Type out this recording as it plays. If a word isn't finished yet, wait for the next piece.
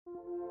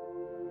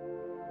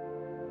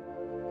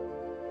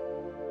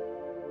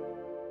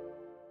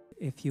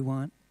if you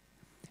want.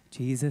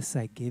 Jesus,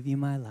 I give you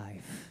my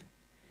life.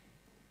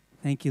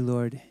 Thank you,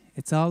 Lord.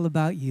 It's all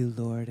about you,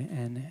 Lord.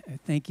 And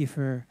thank you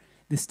for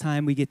this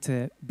time we get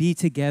to be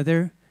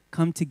together,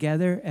 come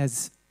together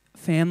as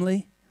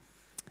family.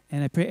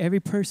 And I pray every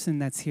person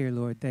that's here,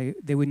 Lord,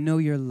 they would know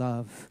your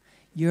love,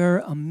 your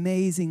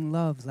amazing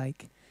love,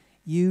 like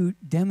you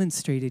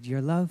demonstrated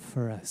your love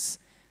for us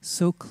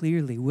so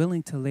clearly,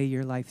 willing to lay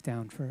your life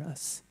down for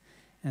us.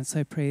 And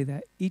so I pray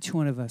that each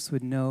one of us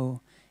would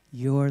know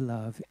your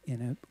love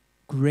in a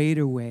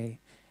greater way,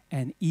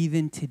 and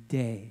even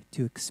today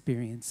to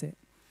experience it.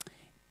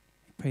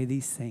 I pray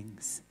these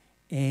things.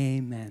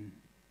 Amen.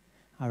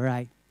 All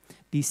right.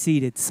 Be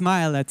seated.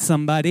 Smile at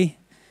somebody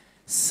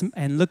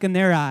and look in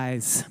their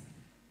eyes.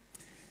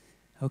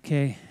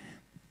 Okay.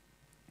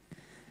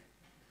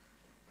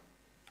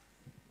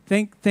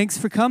 Thanks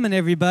for coming,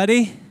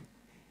 everybody.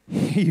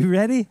 You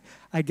ready?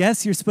 I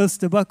guess you're supposed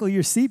to buckle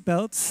your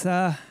seatbelts.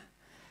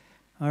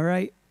 All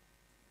right.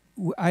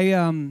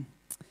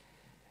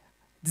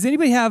 Does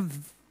anybody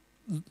have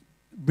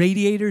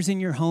radiators in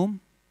your home?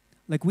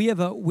 Like we have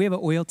an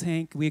oil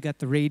tank. We got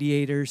the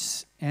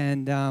radiators,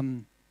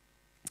 and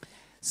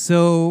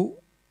so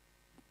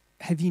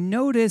have you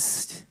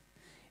noticed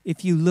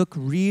if you look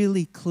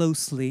really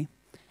closely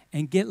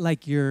and get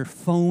like your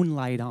phone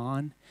light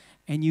on,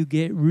 and you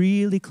get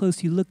really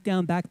close, you look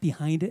down back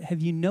behind it, have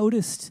you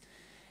noticed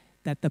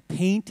that the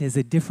paint is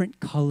a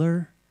different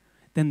color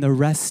than the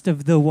rest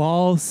of the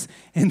walls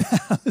in the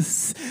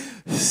house?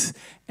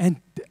 And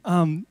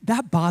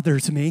that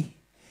bothers me.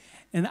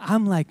 And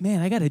I'm like,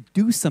 man, I got to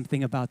do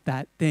something about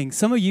that thing.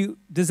 Some of you,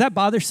 does that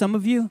bother some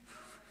of you?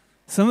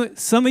 Some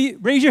of you,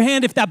 raise your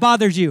hand if that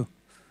bothers you.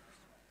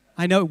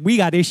 I know we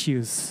got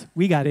issues.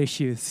 We got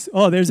issues.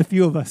 Oh, there's a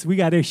few of us. We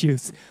got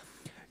issues.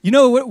 You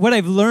know what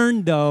I've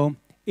learned, though,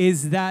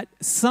 is that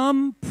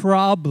some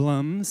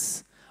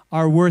problems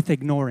are worth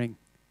ignoring.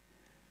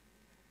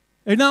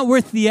 They're not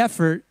worth the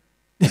effort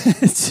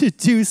to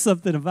do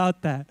something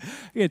about that.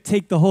 You got to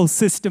take the whole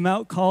system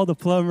out, call the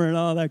plumber and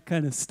all that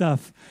kind of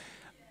stuff.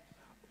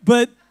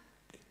 But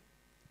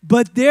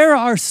there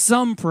are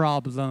some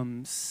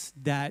problems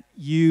that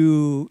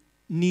you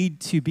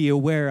need to be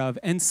aware of.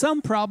 And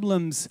some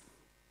problems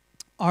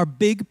are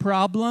big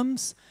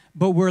problems,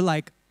 but we're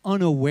like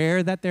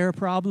unaware that they're a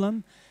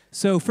problem.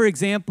 So for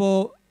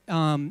example,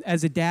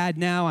 as a dad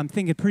now, I'm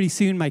thinking pretty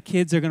soon my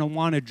kids are going to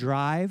want to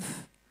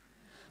drive.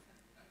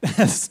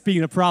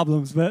 Speaking of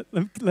problems, but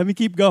let me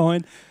keep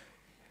going.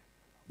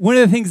 One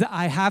of the things that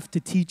I have to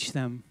teach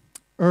them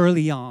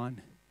early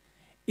on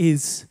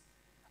is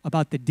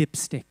about the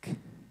dipstick.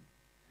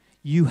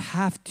 You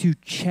have to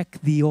check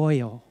the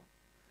oil.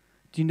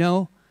 Do you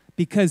know?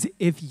 Because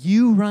if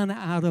you run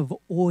out of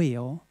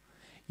oil,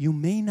 you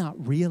may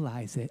not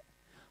realize it,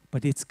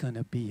 but it's going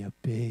to be a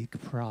big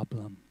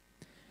problem.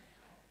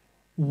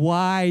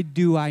 Why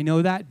do I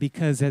know that?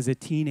 Because as a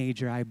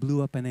teenager, I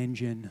blew up an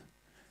engine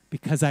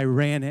because I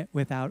ran it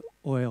without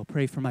oil.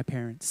 Pray for my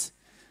parents.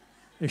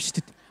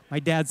 My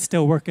dad's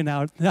still working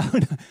out.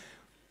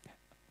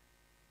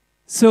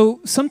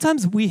 So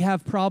sometimes we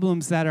have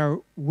problems that are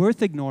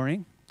worth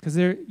ignoring because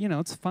they're,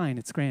 it's fine,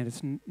 it's grand,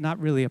 it's not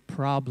really a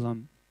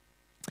problem.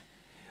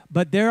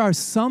 But there are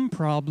some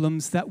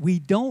problems that we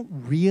don't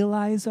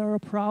realize are a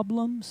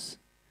problem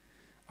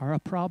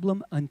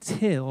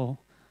until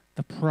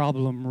the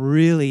problem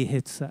really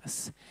hits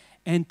us.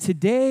 And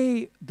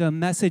today, the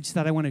message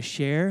that I want to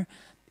share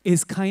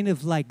is kind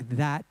of like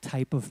that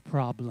type of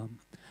problem,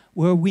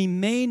 where we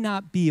may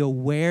not be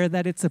aware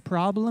that it's a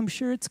problem.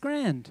 Sure, it's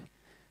grand.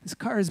 This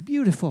car is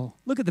beautiful.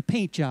 Look at the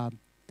paint job.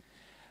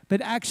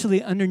 But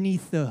actually,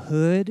 underneath the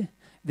hood,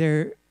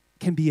 there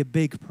can be a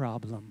big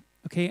problem.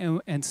 Okay,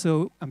 and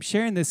so I'm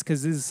sharing this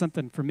because this is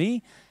something for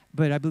me,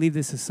 but I believe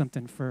this is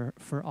something for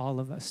all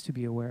of us to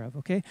be aware of,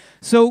 okay?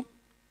 So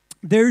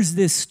there's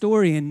this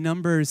story in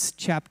Numbers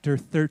chapter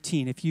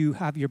 13. If you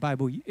have your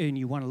Bible and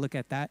you want to look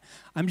at that,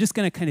 I'm just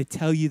going to kind of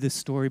tell you the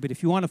story, but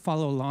if you want to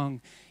follow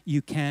along,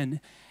 you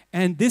can.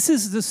 And this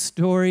is the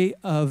story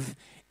of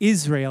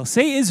Israel.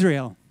 Say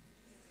Israel.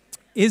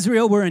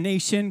 Israel were a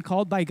nation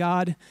called by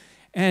God,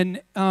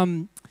 and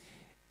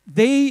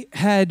they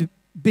had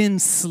been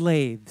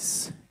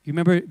slaves. You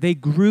remember, they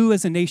grew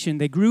as a nation.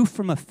 They grew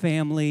from a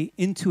family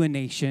into a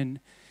nation,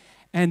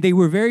 and they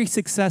were very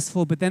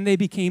successful, but then they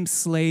became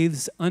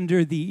slaves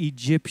under the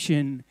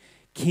Egyptian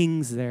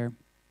kings there.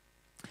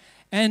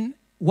 And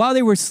while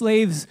they were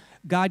slaves,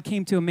 God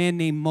came to a man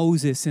named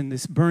Moses in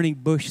this burning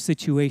bush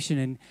situation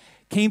and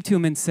came to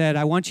him and said,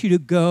 I want you to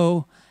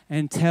go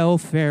and tell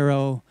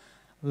Pharaoh,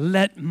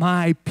 let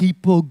my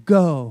people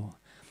go.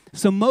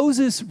 So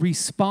Moses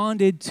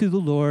responded to the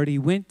Lord. He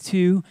went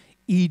to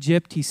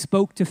Egypt. He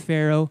spoke to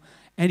Pharaoh.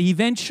 And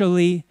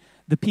eventually,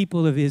 the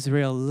people of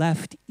Israel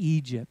left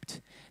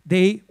Egypt.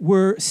 They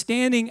were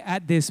standing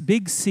at this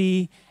big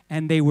sea,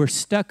 and they were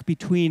stuck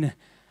between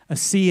a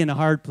sea and a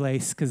hard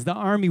place because the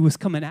army was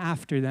coming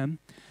after them.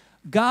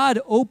 God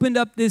opened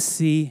up this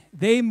sea.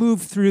 They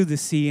moved through the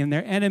sea, and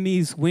their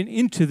enemies went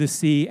into the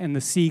sea, and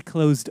the sea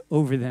closed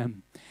over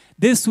them.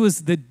 This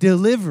was the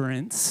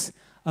deliverance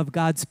of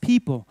God's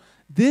people.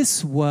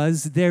 This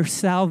was their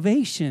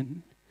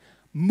salvation.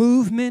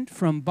 Movement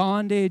from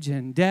bondage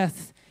and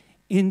death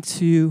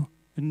into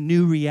a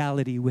new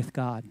reality with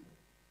God.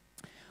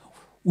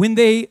 When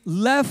they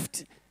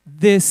left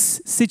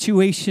this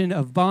situation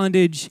of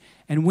bondage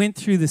and went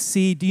through the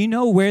sea, do you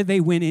know where they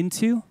went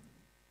into?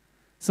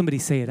 Somebody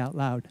say it out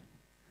loud.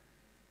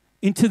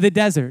 Into the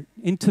desert,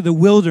 into the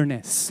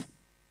wilderness.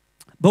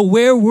 But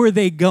where were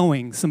they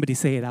going? Somebody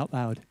say it out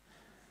loud.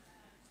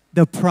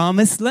 The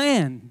promised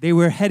land. They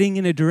were heading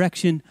in a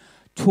direction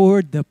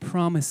toward the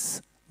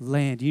promised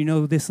land. You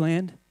know this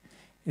land?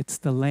 It's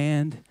the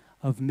land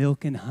of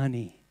milk and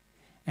honey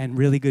and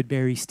really good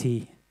berries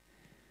tea.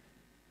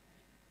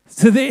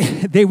 So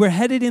they were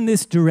headed in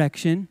this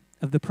direction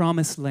of the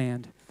promised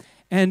land.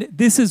 And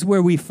this is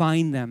where we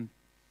find them.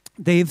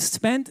 They've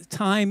spent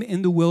time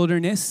in the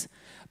wilderness,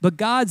 but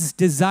God's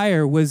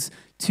desire was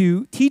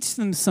to teach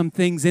them some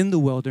things in the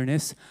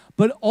wilderness,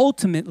 but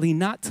ultimately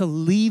not to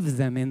leave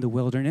them in the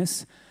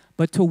wilderness,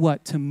 but to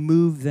what? To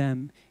move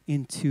them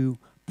into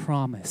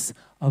promise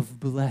of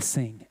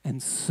blessing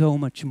and so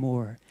much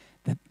more.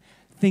 That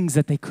things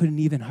that they couldn't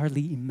even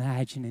hardly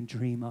imagine and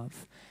dream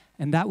of.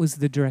 And that was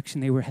the direction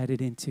they were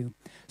headed into.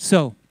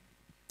 So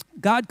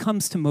God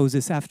comes to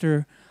Moses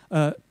after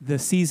the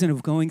season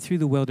of going through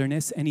the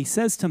wilderness, and he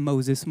says to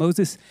Moses,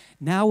 Moses,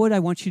 now what I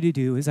want you to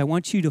do is I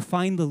want you to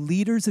find the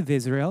leaders of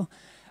Israel,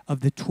 of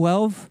the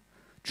 12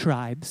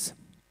 tribes,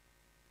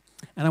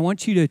 and I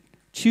want you to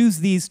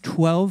choose these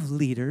 12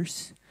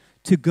 leaders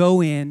to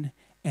go in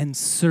and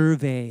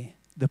survey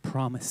the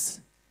promise.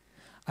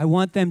 I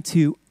want them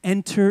to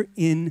enter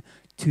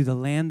into the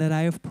land that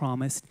I have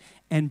promised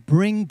and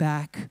bring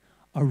back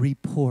a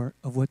report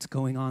of what's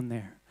going on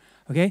there.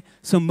 Okay?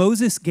 So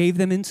Moses gave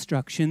them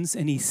instructions,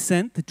 and he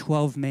sent the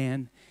 12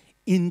 men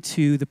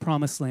into the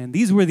promised land.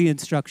 These were the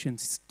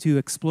instructions to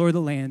explore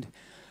the land.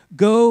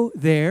 Go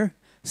there,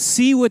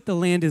 see what the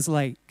land is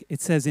like.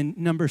 It says in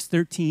Numbers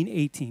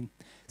 13:18.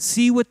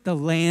 See what the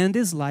land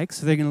is like.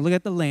 So they're going to look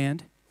at the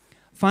land.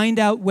 Find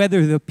out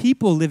whether the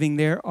people living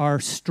there are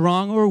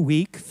strong or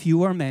weak,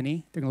 few or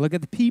many. They're going to look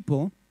at the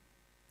people.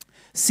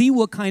 See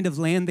what kind of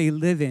land they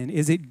live in.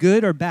 Is it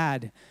good or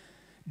bad?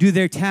 Do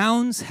their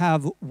towns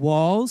have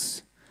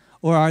walls,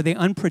 or are they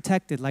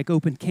unprotected like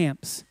open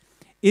camps?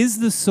 Is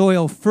the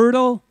soil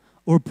fertile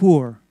or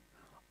poor?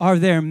 Are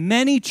there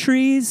many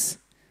trees?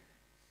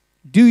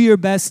 Do your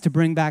best to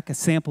bring back a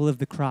sample of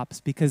the crops,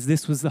 because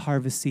this was the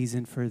harvest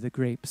season for the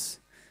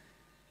grapes.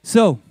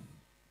 So,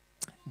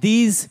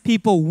 these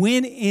people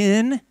went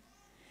in,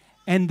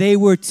 and they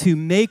were to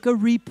make a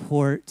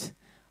report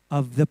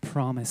of the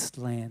promised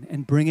land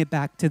and bring it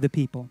back to the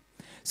people.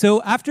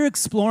 So after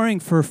exploring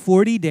for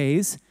 40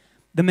 days,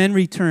 the men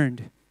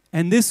returned.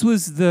 And this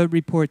was the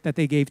report that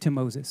they gave to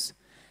Moses.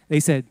 They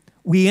said,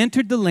 we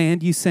entered the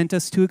land you sent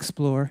us to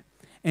explore,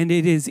 and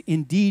it is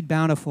indeed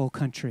bountiful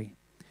country.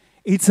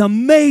 It's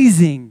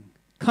amazing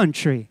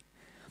country,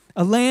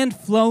 a land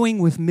flowing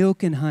with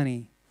milk and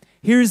honey.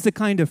 Here's the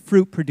kind of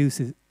fruit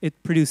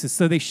it produces.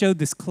 So they showed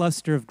this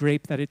cluster of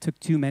grape that it took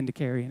 2 men to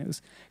carry, and it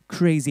was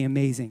crazy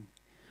amazing.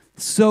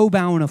 So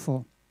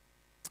bountiful.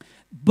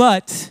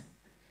 But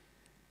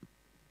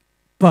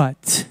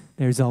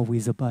there's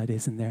always a but,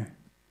 isn't there?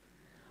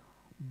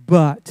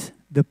 But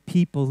the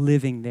people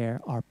living there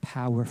are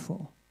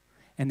powerful,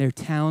 and their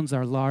towns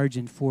are large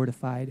and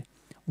fortified.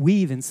 We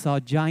even saw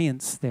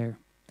giants there,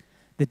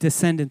 the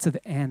descendants of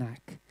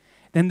Anak.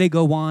 Then they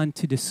go on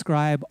to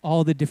describe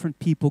all the different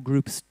people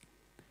groups,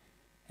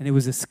 and it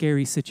was a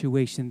scary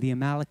situation. The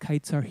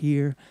Amalekites are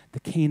here, the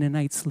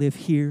Canaanites live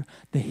here,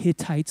 the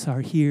Hittites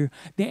are here,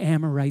 the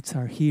Amorites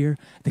are here,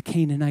 the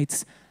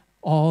Canaanites,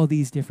 all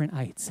these different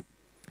ites.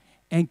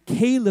 And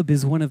Caleb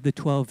is one of the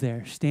 12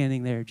 there,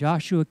 standing there.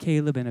 Joshua,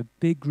 Caleb, and a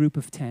big group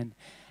of 10.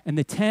 And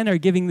the 10 are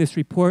giving this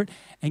report,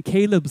 and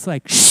Caleb's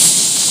like,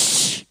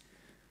 shh.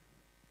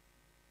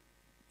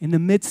 In the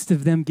midst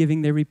of them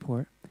giving their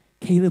report,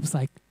 Caleb's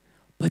like,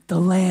 but the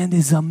land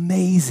is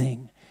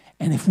amazing.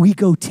 And if we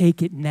go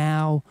take it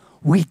now,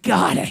 we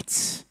got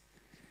it.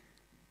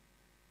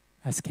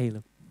 That's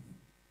Caleb.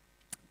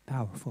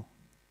 Powerful.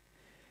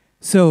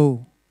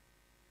 So,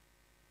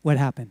 what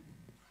happened?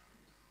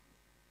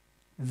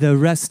 The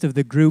rest of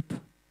the group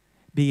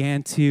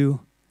began to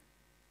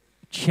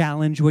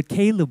challenge what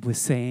Caleb was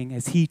saying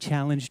as he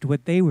challenged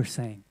what they were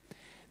saying.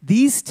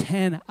 These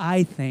 10,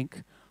 I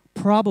think,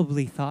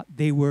 probably thought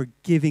they were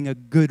giving a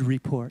good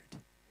report.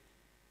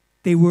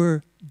 They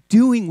were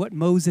doing what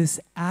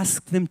Moses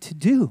asked them to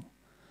do.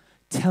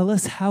 Tell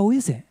us, how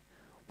is it?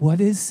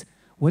 What's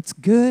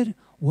good?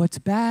 What's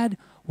bad?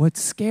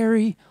 What's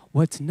scary?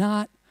 What's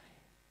not?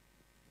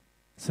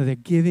 So they're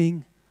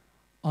giving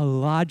a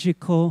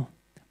logical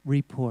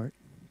report.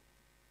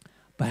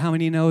 But how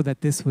many know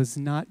that this was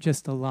not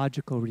just a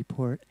logical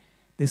report?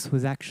 This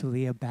was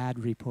actually a bad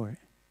report.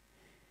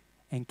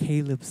 And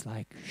Caleb's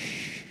like,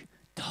 shh,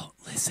 don't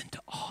listen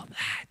to all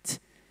that.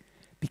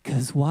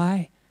 Because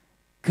why?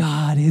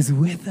 God is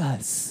with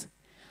us.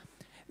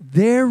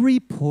 Their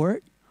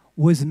report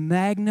was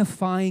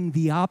magnifying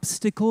the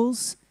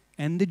obstacles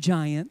and the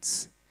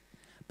giants,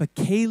 but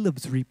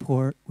Caleb's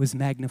report was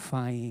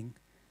magnifying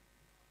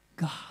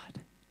God.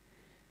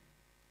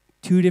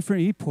 Two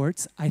different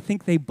reports. I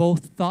think they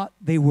both thought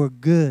they were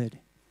good.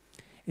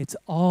 It's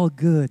all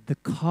good. The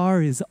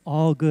car is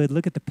all good.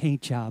 Look at the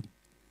paint job.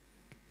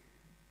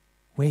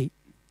 Wait,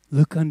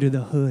 look under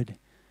the hood.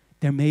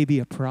 There may be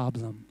a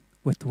problem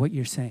with what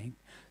you're saying.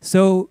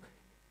 So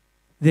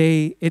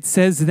it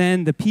says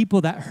then the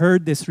people that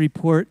heard this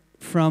report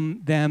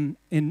from them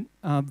in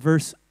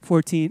verse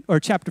 14 or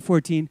chapter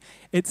 14,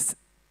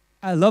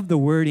 I love the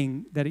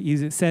wording that it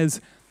uses. It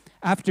says,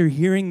 after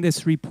hearing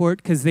this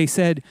report, because they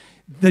said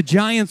the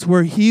giants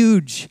were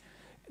huge,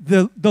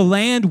 the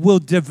land will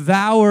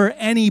devour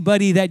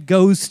anybody that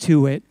goes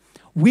to it.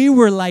 We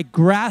were like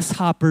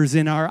grasshoppers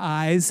in our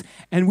eyes,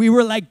 and we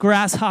were like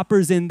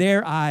grasshoppers in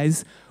their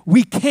eyes.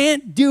 We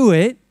can't do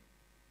it.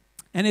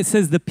 And it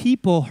says the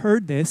people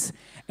heard this,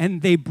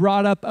 and they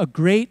brought up a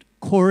great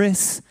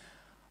chorus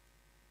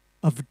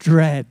of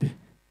dread,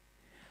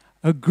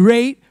 a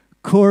great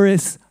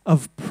chorus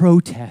of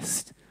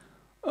protest.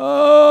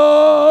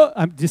 Oh,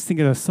 I'm just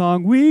thinking of a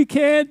song, we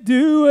can't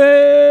do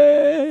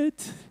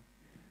it.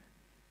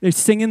 They're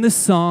singing the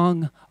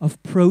song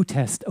of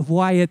protest, of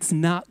why it's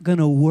not going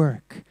to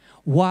work.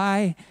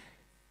 Why,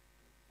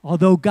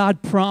 although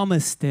God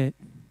promised it,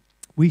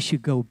 we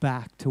should go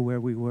back to where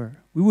we were.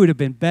 We would have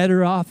been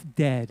better off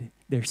dead.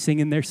 They're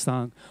singing their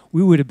song.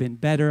 We would have been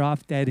better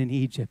off dead in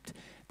Egypt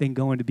than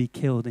going to be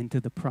killed into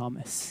the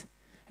promise.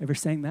 Ever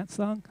sang that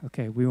song?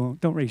 Okay, we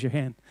won't. Don't raise your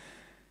hand.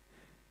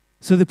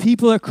 So the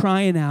people are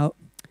crying out.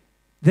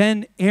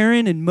 Then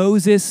Aaron and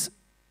Moses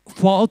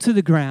fall to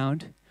the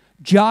ground.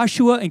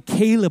 Joshua and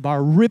Caleb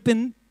are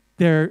ripping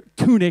their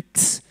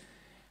tunics,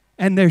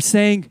 and they're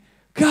saying,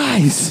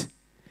 guys,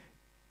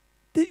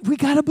 we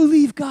got to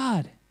believe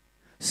God.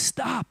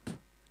 Stop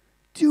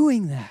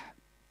doing that.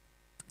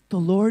 The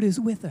Lord is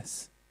with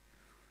us.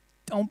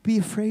 Don't be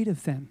afraid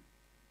of them.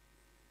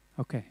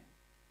 Okay.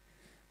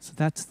 So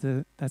that's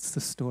the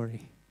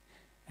story.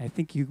 I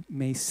think you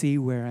may see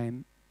where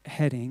I'm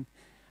heading.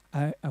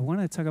 I want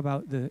to talk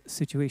about the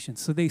situation.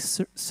 So they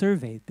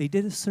surveyed. They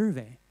did a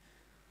survey.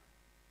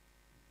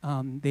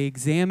 They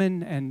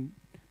examined and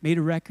made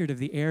a record of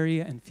the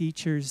area and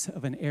features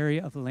of an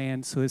area of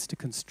land so as to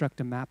construct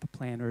a map, a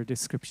plan, or a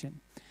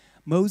description.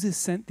 Moses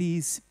sent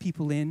these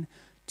people in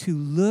to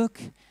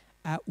look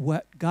at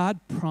what God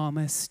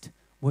promised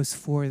was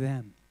for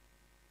them.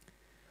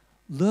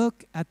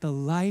 Look at the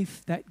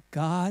life that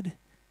God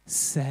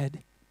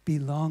said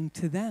belonged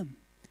to them.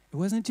 It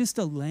wasn't just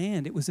a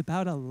land. It was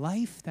about a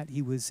life that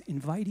he was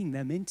inviting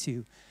them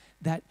into,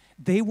 that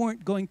they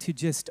weren't going to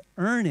just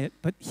earn it,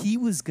 but he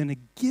was going to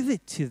give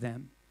it to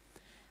them.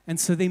 And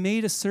so they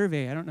made a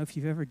survey. I don't know if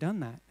you've ever done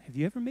that. Have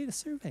you ever made a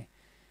survey?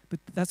 But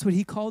that's what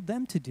he called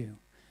them to do.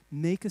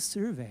 Make a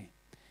survey.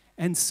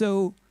 And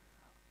so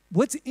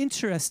what's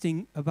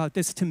interesting about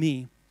this to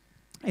me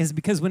is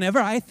because whenever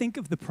I think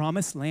of the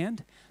promised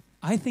land,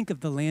 I think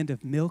of the land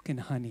of milk and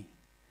honey,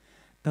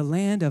 the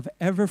land of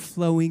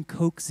ever-flowing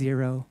Coke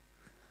Zero,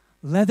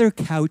 leather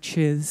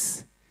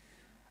couches,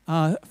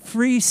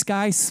 free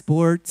Sky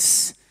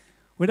Sports.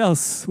 What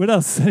else?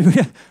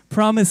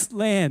 Promised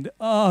land.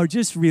 Oh,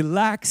 just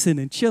relaxing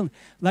and chilling.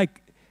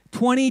 Like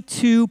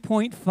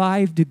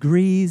 22.5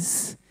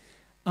 degrees,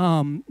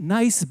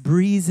 nice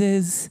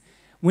breezes.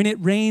 When it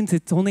rains,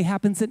 it only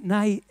happens at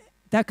night.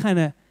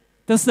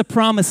 That's the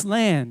promised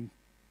land,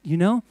 you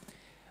know?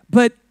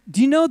 But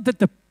do you know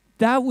that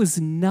that was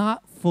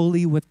not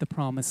fully what the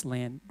promised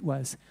land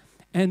was?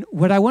 And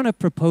what I want to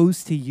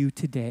propose to you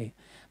today,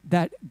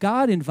 that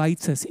God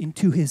invites us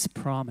into his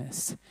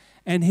promise.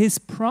 And his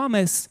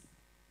promise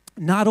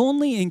not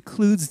only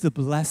includes the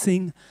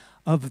blessing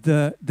of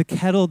the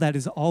kettle that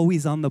is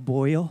always on the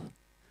boil,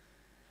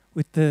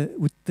 with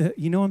the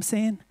you know what I'm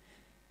saying?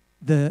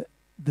 The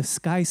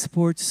Sky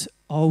Sports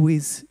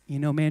always,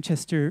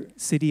 Manchester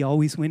City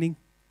always winning.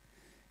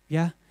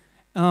 Yeah?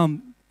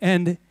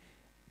 And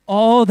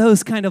all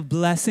those kind of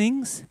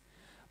blessings.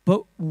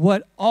 But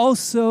what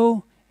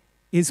also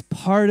is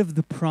part of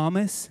the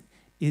promise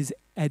is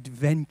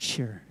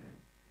adventure.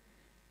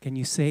 Can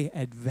you say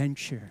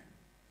adventure?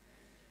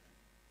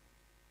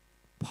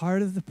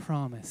 Part of the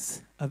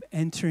promise of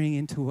entering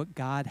into what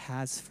God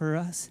has for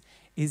us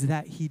is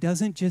that he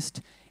doesn't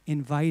just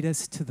invite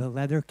us to the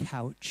leather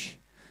couch,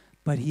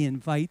 but he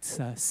invites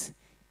us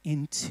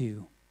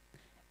into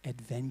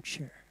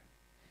adventure.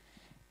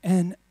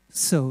 And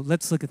so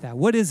let's look at that.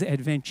 What is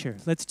adventure?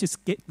 Let's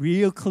just get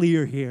real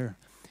clear here.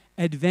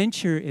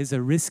 Adventure is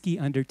a risky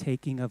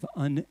undertaking of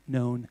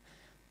unknown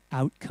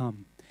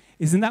outcome.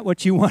 Isn't that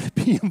what you want to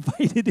be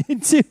invited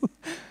into?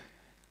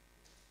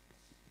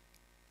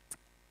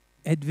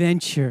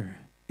 Adventure.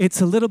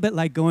 It's a little bit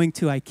like going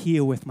to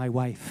IKEA with my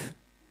wife.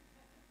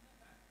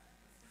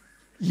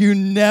 You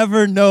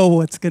never know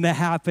what's going to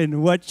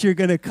happen, what you're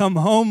going to come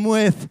home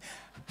with,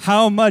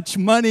 how much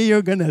money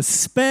you're going to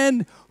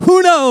spend.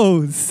 Who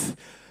knows?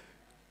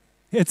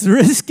 It's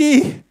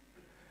risky.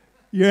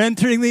 You're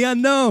entering the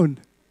unknown.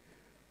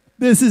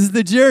 This is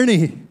the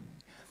journey.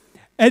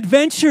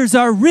 Adventures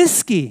are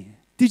risky.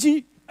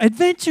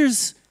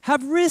 Adventures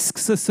have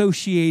risks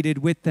associated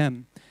with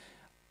them.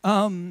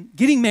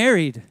 Getting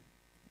married,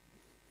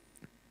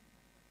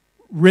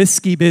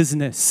 risky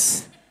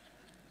business.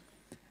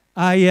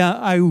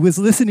 I was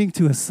listening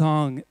to a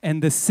song,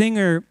 and the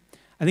singer,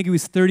 I think he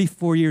was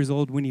 34 years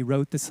old when he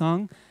wrote the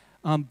song,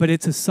 but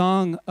it's a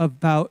song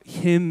about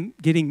him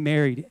getting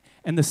married.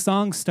 And the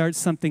song starts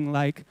something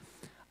like,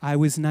 I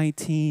was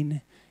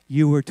 19,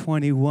 you were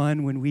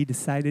 21 when we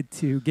decided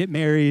to get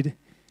married,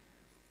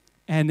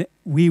 and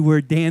we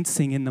were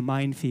dancing in the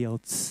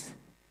minefields.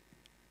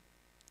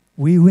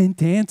 We went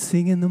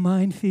dancing in the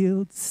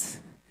minefields.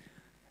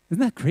 Isn't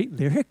that great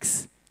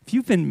lyrics? If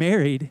you've been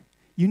married,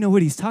 you know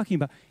what he's talking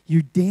about.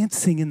 You're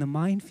dancing in the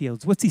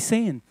minefields. What's he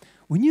saying?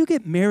 When you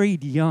get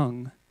married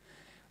young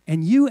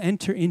and you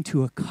enter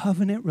into a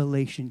covenant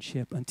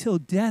relationship, until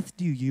death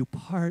do you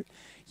part,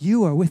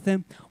 you are with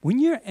them. When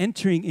you're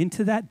entering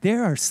into that,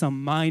 there are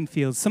some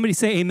minefields. Somebody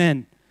say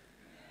amen.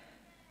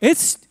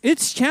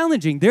 It's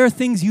challenging. There are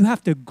things you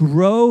have to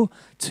grow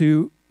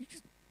to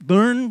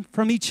learn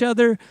from each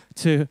other,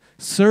 to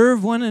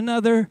serve one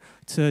another,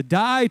 to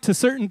die to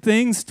certain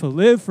things, to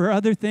live for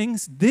other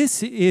things.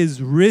 This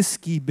is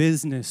risky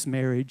business,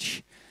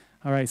 marriage.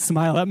 All right,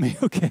 smile at me,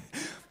 okay.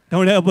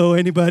 Don't elbow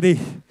anybody.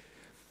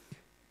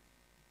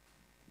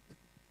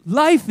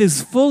 Life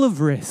is full of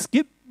risk.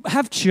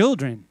 Have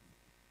children.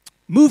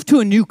 Move to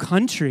a new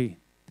country.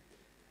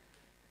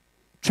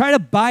 Try to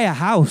buy a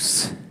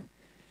house.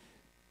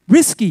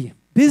 Risky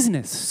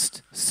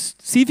business.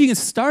 See if you can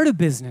start a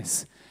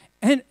business.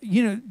 And,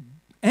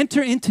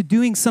 enter into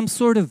doing some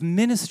sort of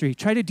ministry.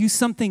 Try to do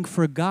something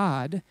for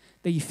God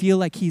that you feel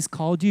like he's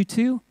called you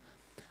to.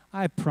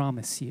 I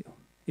promise you,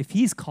 if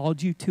he's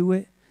called you to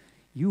it,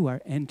 you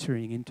are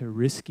entering into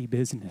risky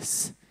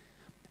business.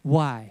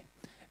 Why?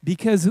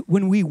 Because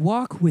when we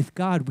walk with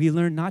God, we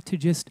learn not to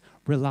just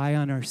rely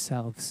on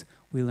ourselves.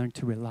 We learn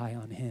to rely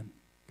on him.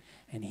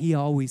 And he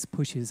always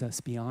pushes us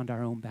beyond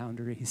our own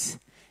boundaries.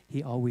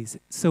 He always.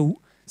 So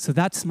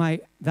that's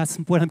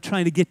what I'm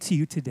trying to get to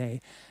you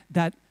today.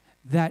 That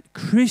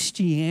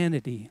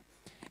Christianity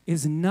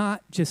is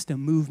not just a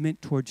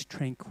movement towards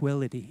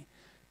tranquility.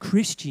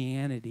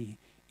 Christianity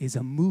is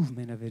a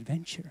movement of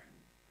adventure.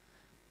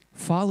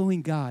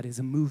 Following God is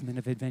a movement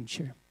of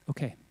adventure.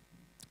 Okay,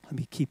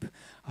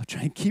 I'll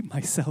try and keep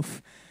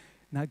myself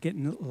not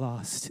getting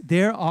lost.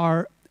 There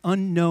are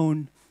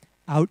unknown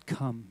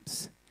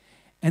outcomes.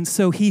 And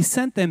so he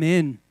sent them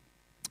in,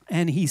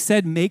 and he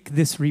said, make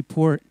this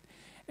report.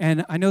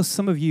 And I know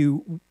some of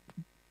you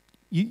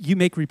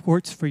make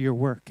reports for your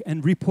work,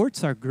 and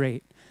reports are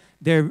great.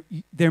 They're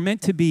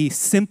meant to be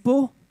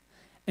simple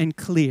and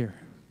clear,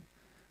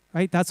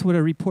 right? That's what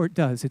a report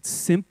does. It's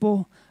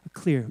simple,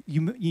 clear.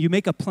 You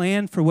make a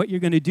plan for what you're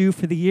going to do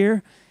for the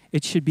year.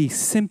 It should be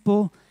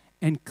simple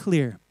and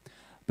clear.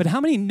 But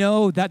how many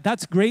know that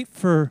that's great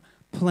for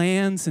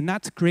plans and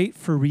that's great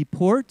for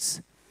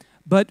reports,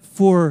 but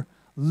for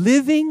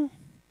living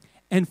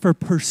and for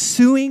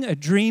pursuing a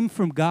dream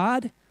from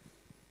God,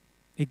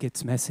 it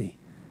gets messy.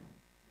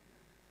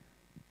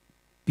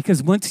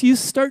 Because once you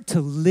start to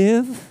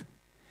live,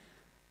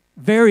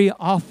 very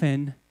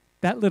often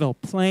that little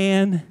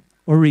plan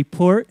or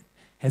report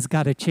has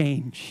got to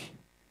change.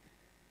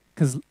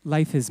 Because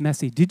life is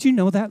messy. Did you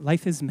know that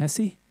life is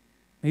messy?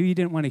 Maybe you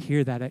didn't want to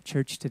hear that at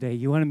church today.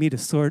 You wanted me to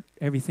sort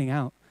everything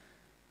out.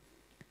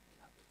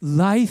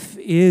 Life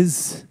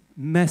is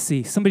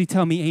messy. Somebody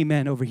tell me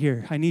amen over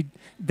here.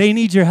 They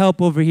need your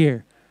help over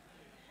here.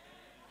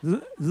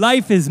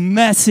 Life is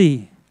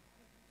messy.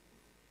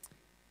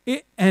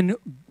 And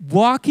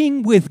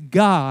walking with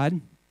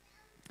God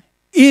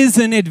is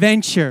an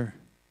adventure.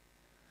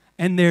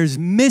 And there's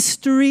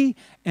mystery,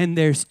 and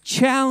there's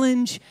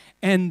challenge,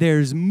 and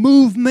there's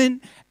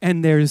movement,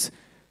 and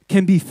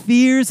can be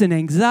fears and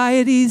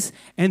anxieties,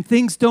 and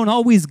things don't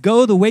always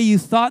go the way you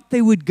thought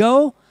they would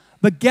go.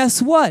 But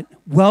guess what?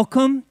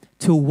 Welcome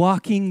to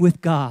walking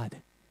with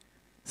God.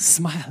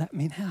 Smile at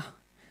me now.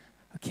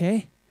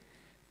 Okay?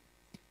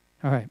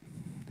 All right.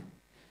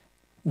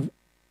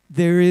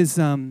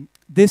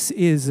 This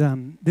is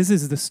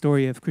the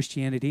story of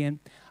Christianity. And,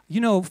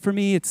 for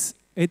me, it's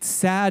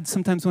sad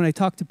sometimes when I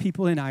talk to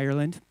people in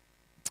Ireland,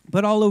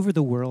 but all over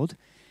the world,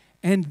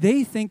 and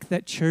they think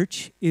that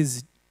church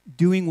is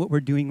doing what we're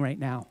doing right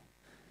now.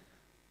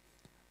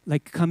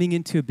 Like coming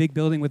into a big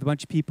building with a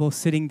bunch of people,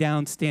 sitting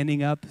down,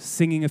 standing up,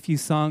 singing a few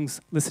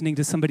songs, listening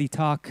to somebody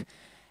talk,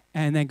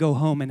 and then go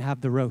home and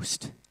have the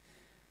roast.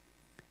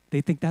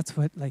 They think that's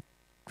what,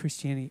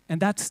 Christianity,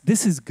 and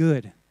this is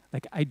good.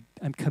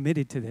 I'm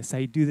committed to this.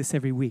 I do this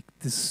every week.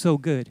 This is so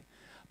good.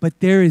 But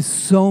there is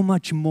so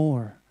much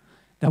more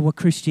than what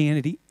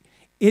Christianity,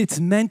 it's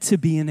meant to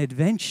be an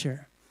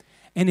adventure.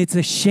 And it's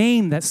a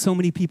shame that so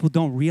many people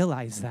don't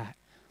realize that.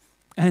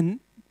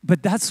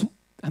 But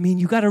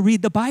you got to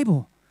read the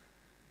Bible.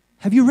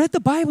 Have you read the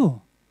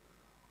Bible?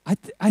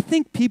 I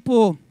think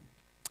people,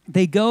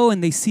 they go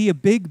and they see a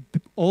big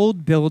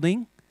old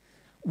building,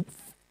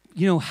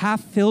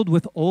 half filled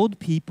with old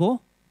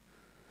people.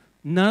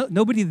 No,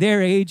 nobody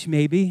their age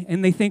maybe,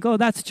 and they think, oh,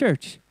 that's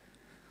church.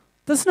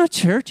 That's not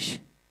church.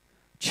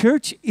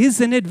 Church is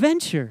an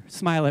adventure.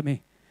 Smile at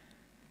me.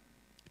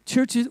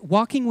 Church is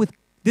walking with,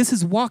 this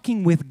is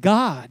walking with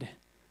God.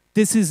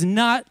 This is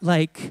not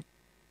like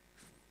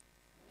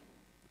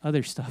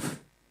other stuff.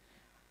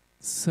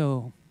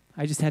 So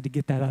I just had to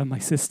get that out of my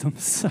system.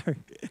 Sorry.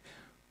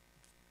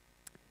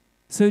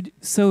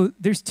 So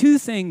there's two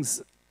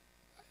things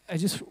I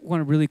just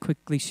want to really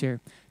quickly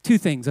share. Two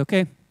things,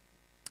 okay?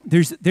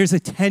 There's a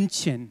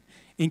tension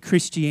in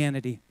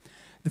Christianity.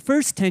 The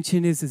first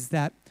tension is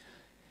that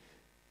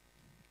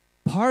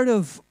part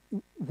of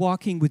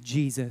walking with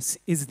Jesus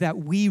is that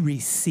we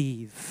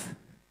receive.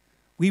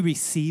 We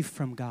receive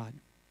from God,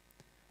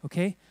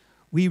 okay?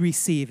 We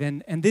receive,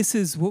 and this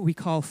is what we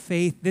call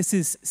faith. This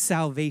is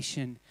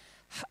salvation.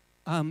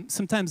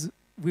 Sometimes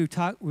we were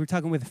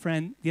talking with a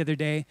friend the other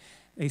day.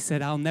 They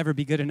said, I'll never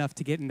be good enough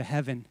to get into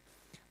heaven,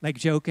 like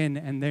joking,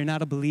 and they're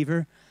not a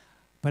believer.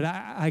 But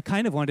I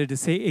kind of wanted to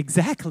say,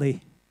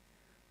 exactly.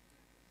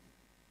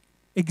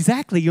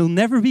 Exactly, you'll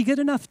never be good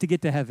enough to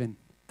get to heaven.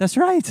 That's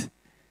right,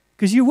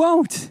 because you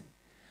won't.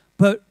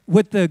 But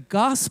what the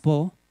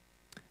gospel,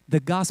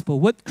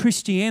 what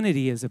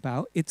Christianity is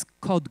about, it's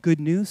called good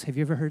news. Have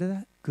you ever heard of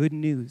that? Good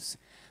news.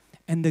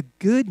 And the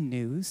good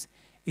news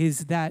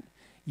is that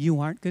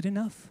you aren't good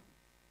enough,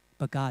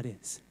 but God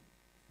is.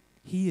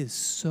 He is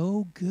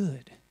so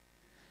good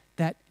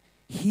that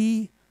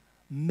he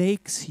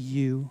makes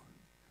you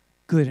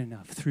good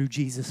enough through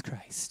Jesus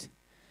Christ.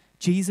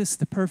 Jesus,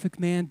 the perfect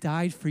man,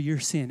 died for your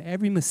sin.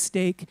 Every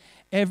mistake,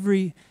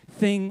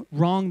 everything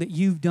wrong that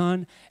you've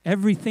done,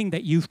 everything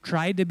that you've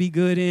tried to be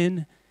good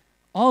in,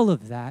 all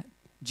of that,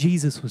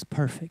 Jesus was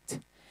perfect.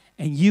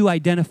 And you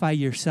identify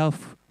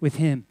yourself with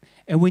him.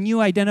 And when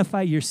you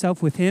identify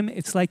yourself with him,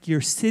 it's like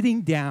you're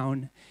sitting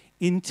down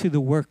into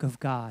the work of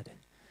God.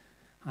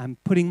 I'm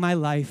putting my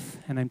life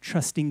and I'm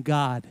trusting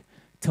God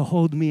to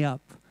hold me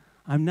up.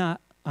 I'm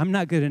not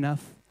good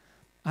enough.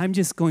 I'm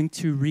just going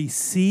to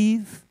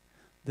receive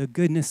the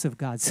goodness of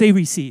God. Say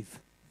receive.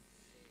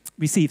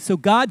 Receive. So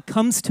God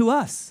comes to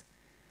us.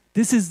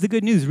 This is the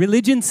good news.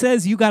 Religion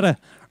says you got to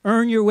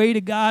earn your way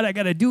to God. I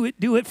got to do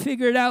it,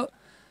 figure it out.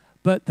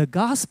 But the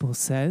gospel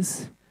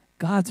says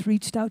God's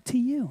reached out to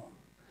you.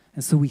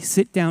 And so we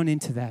sit down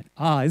into that.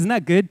 Isn't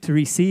that good to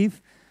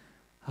receive?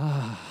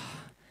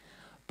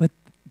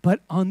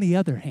 But on the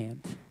other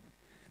hand,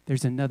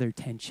 there's another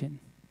tension.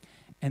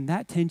 And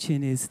that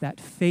tension is that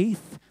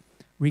faith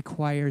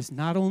requires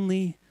not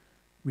only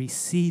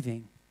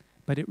receiving,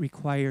 but it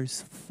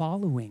requires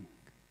following.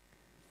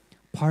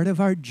 Part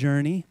of our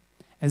journey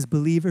as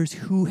believers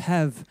who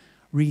have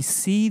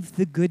received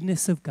the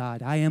goodness of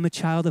God. I am a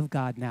child of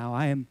God now.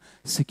 I am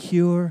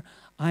secure.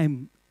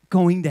 I'm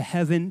going to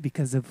heaven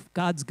because of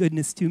God's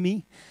goodness to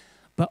me.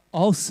 But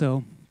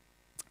also,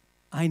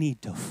 I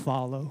need to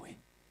follow.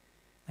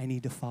 I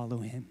need to follow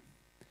him.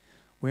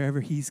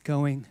 Wherever he's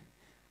going,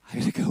 I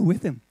got to go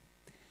with him.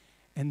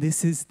 And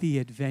this is the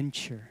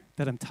adventure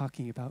that I'm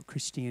talking about,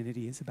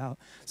 Christianity is about.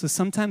 So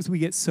sometimes we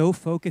get so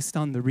focused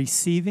on the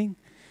receiving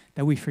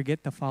that we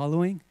forget the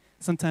following.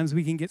 Sometimes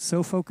we can get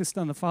so focused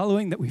on the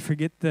following that we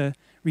forget the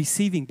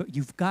receiving. But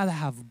you've got to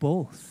have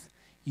both.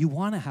 You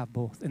want to have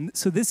both. And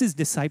so this is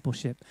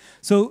discipleship.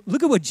 So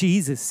look at what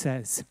Jesus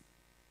says.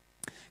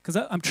 Because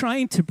I'm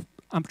trying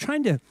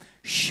to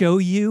show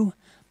you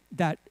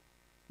that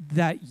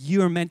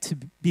you are meant to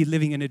be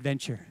living an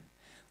adventure.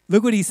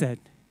 Look what he said.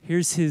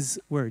 Here's his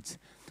words.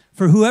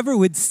 For whoever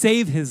would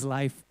save his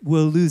life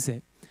will lose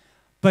it.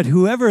 But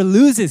whoever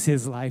loses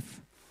his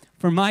life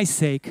for my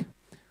sake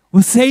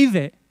will save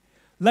it.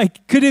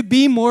 Like, could it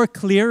be more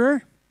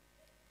clearer?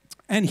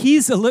 And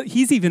he's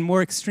even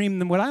more extreme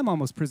than what I'm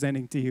almost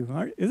presenting to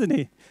you, isn't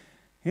he?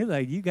 He's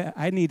like,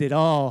 I need it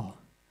all.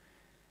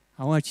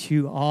 I want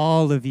you,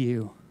 all of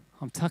you.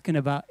 I'm talking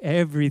about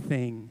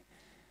everything.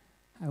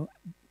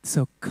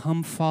 So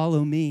come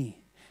follow me.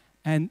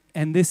 And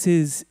this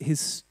is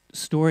his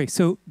story.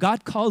 So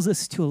God calls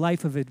us to a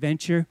life of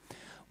adventure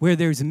where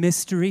there's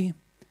mystery,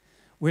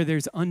 where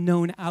there's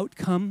unknown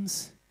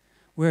outcomes,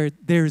 where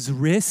there's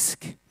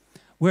risk,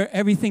 where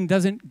everything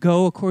doesn't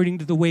go according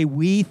to the way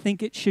we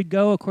think it should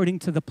go, according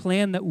to the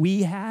plan that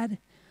we had.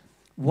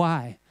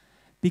 Why?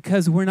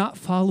 Because we're not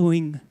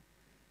following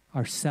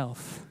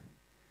ourselves.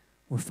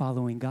 We're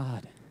following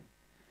God.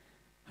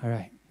 All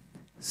right.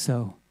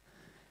 So,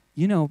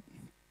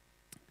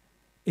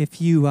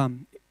 if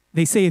you,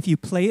 they say if you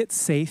play it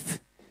safe,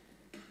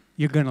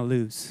 you're going to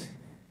lose.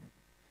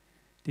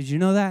 Did you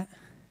know that?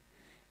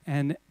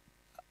 And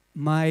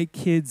my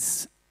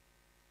kids,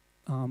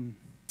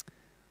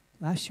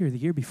 last year or the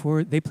year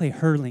before, they play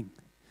hurling.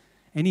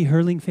 Any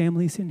hurling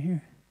families in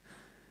here?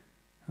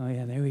 Oh,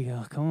 yeah, there we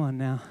go. Come on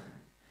now.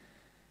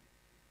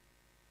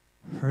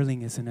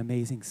 Hurling is an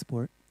amazing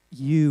sport.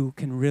 You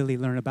can really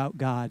learn about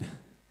God.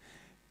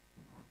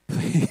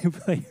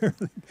 Play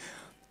hurling.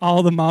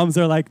 All the moms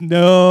are like,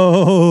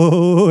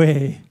 no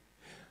way.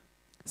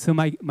 So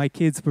my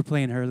kids were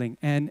playing hurling,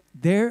 and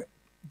they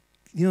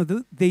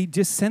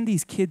just send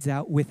these kids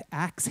out with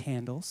axe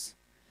handles.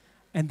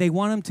 and they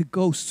want them to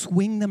go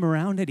swing them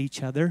around at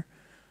each other,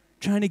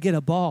 trying to get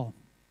a ball.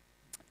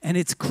 And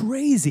it's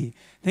crazy.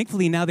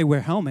 Thankfully, now they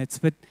wear helmets.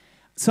 But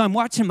so I'm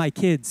watching my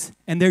kids,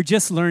 and they're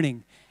just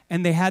learning.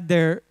 And they had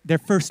their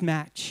first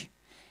match.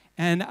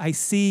 And I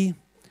see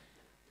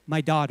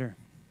my daughter.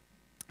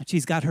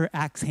 She's got her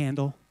axe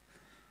handle.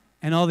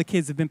 And all the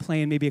kids have been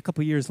playing maybe a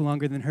couple years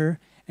longer than her.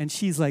 And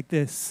she's like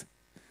this.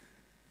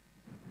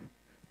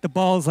 The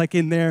ball's like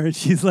in there, and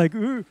she's like,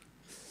 ooh.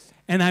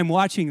 And I'm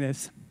watching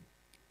this.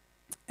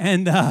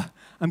 And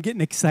I'm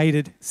getting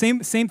excited.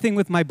 Same thing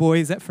with my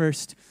boys at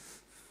first.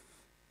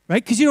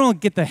 Right? Because you don't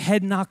get the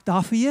head knocked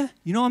off of you.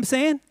 You know what I'm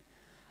saying?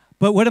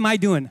 But what am I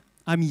doing?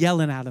 I'm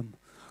yelling at them.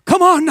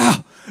 Come on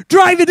now.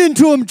 Drive it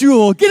into him,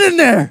 Jewel. Get in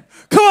there.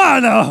 Come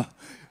on now.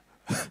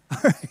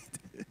 All right.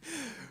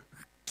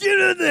 Get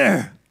in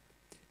there.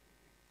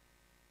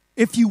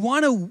 If you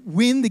want to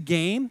win the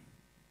game,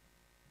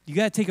 you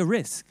got to take a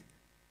risk.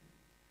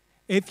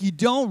 If you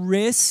don't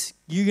risk,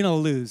 you're going to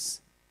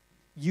lose.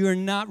 You're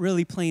not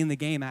really playing the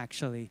game,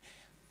 actually.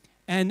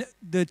 And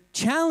the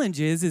challenge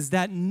is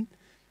that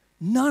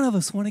none of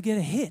us want to get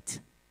a hit.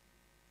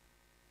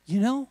 You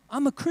know,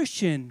 I'm a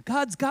Christian.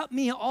 God's got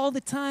me all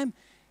the time.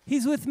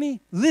 He's with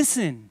me.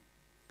 Listen,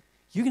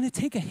 you're going to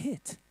take a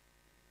hit.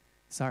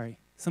 Sorry.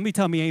 Somebody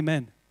tell me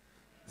amen.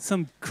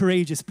 Some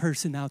courageous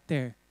person out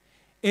there.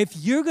 If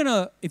you're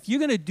gonna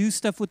do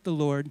stuff with the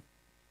Lord,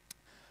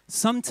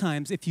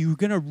 sometimes if you're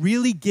gonna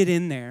really get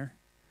in there,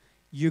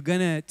 you're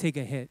gonna take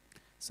a hit.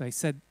 So I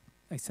said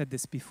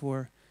this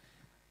before.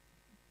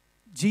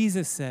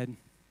 Jesus said,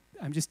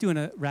 I'm just doing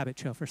a rabbit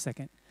trail for a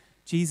second.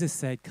 Jesus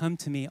said, come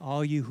to me,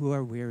 all you who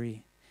are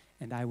weary,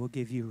 and I will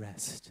give you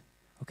rest.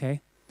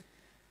 Okay?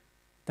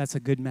 That's a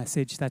good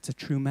message. That's a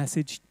true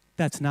message.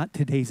 That's not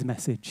today's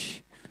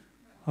message.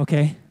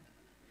 Okay?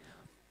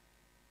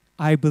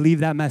 I believe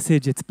that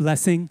message. It's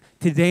blessing.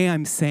 Today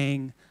I'm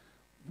saying,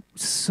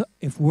 so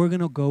if we're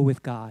going to go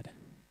with God,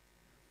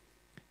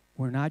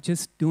 we're not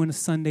just doing a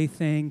Sunday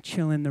thing,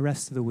 chilling the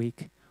rest of the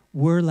week.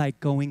 We're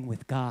like going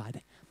with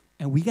God.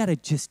 And we got to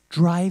just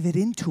drive it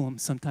into him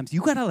sometimes.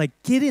 You got to like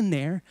get in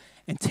there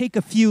and take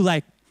a few,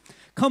 like,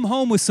 come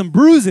home with some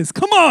bruises.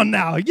 Come on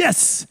now.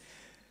 Yes.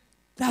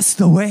 That's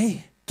the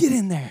way. Get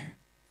in there.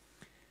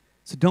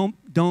 So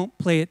don't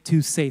play it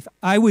too safe.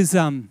 I was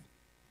in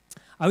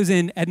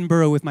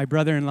Edinburgh with my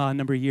brother-in-law a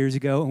number of years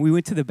ago, and we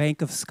went to the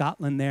Bank of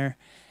Scotland there.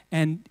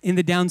 And in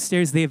the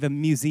downstairs, they have a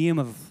museum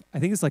of, I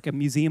think it's like a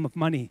museum of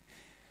money.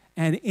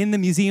 And in the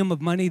museum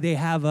of money, they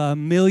have £1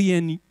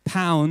 million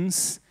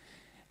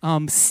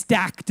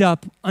stacked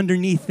up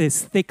underneath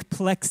this thick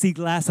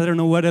plexiglass. I don't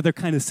know what other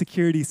kind of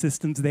security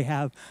systems they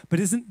have. But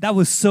that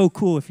was so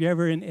cool. If you're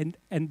ever in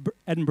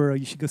Edinburgh,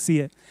 you should go see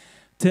it,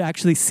 to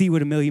actually see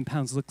what £1 million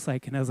looks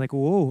like. And I was like,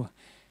 whoa,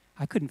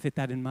 I couldn't fit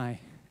that in my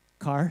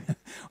car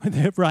or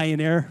the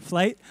Ryanair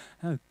flight.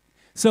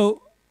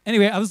 So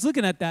anyway, I was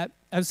looking at that.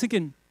 I was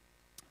thinking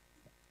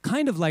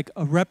kind of like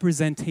a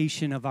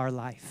representation of our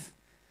life,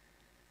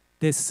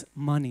 this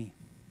money,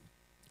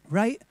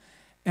 right?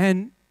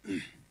 And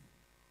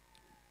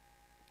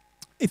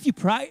if you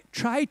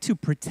try to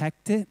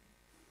protect it,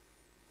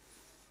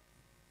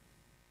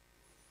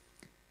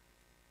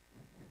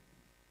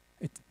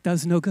 it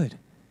does no good.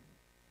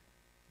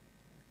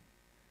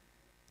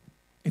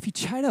 If you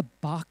try to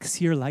box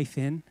your life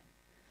in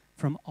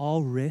from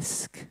all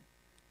risk,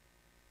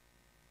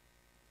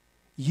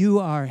 you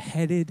are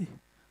headed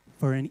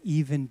for an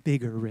even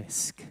bigger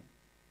risk.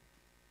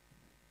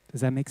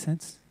 Does that make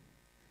sense?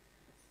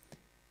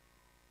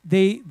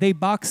 They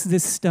box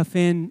this stuff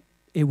in.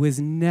 It was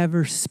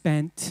never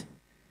spent.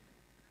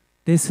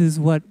 This is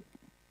what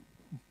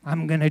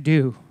I'm going to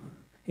do.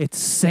 It's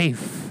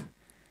safe,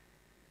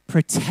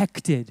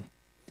 protected.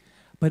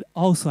 But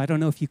also, I don't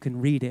know if you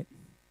can read it.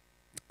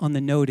 On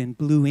the note in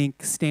blue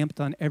ink, stamped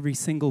on every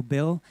single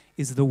bill,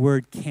 is the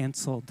word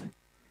canceled.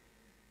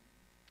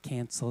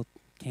 Canceled,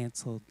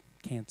 canceled,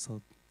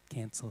 canceled,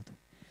 canceled.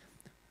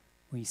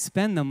 When you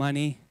spend the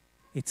money,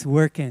 it's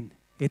working,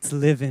 it's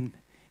living,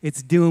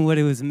 it's doing what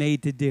it was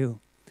made to do.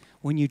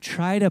 When you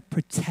try to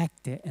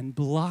protect it and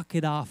block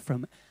it off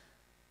from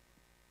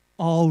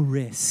all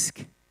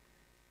risk,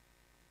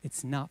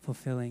 it's not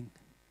fulfilling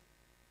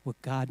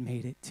what God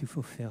made it to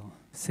fulfill.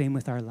 Same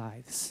with our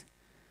lives.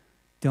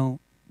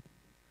 Don't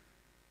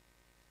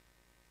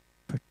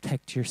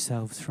protect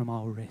yourselves from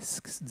all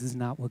risks. This is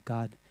not what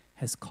God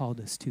has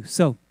called us to.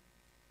 So,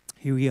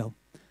 here we go.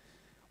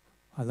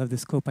 I love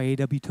this quote by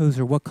A.W.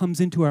 Tozer. What comes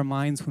into our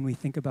minds when we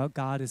think about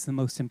God is the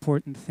most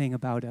important thing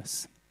about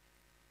us.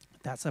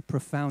 That's a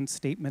profound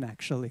statement,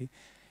 actually.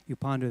 You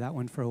ponder that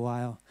one for a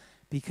while.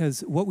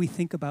 Because what we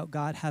think about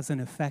God has an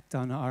effect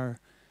on our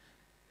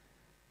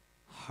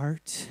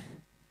heart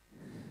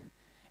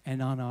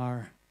and on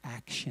our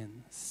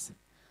actions.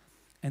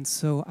 And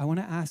so I want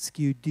to ask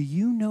you, do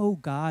you know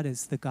God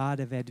as the God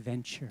of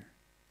adventure?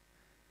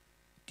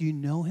 Do you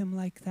know him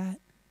like that?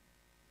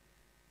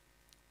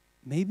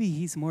 Maybe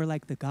he's more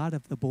like the God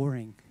of the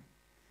boring.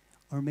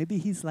 Or maybe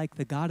he's like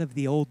the God of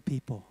the old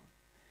people.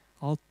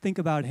 I'll think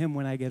about him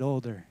when I get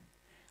older.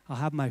 I'll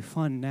have my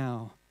fun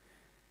now.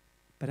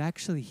 But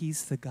actually,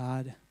 he's the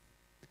God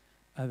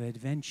of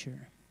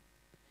adventure.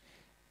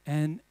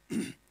 And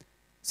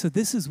so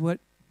this is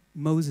what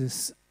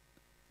Moses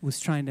was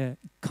trying to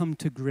come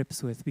to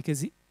grips with,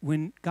 because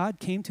when God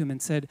came to him and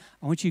said,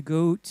 I want you to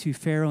go to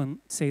Pharaoh and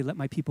say, let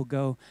my people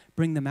go,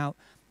 bring them out.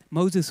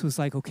 Moses was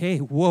like, okay,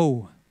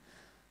 whoa,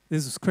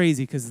 this was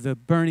crazy, because the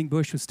burning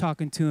bush was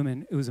talking to him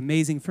and it was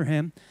amazing for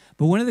him.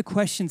 But one of the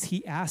questions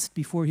he asked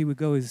before he would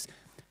go is,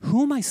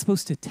 who am I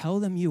supposed to tell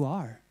them you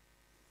are?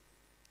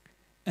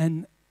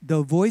 And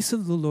the voice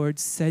of the Lord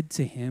said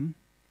to him,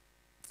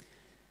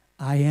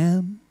 I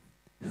am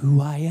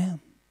who I am.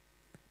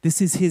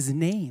 This is his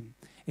name.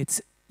 It's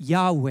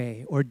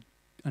Yahweh, or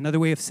another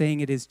way of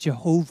saying it is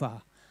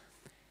Jehovah.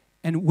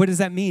 And what does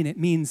that mean? It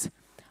means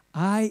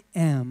I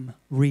am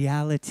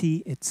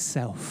reality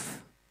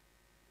itself.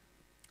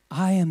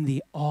 I am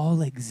the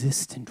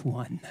all-existent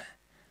one.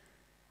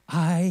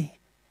 I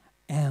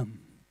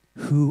am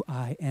who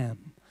I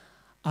am.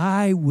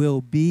 I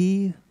will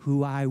be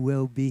who I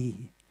will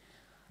be.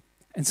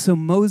 And so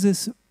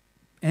Moses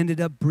ended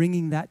up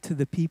bringing that to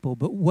the people.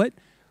 But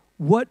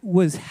what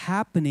was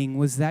happening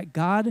was that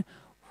God,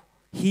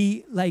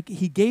 he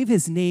gave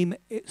his name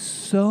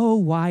so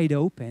wide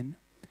open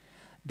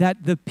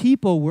that the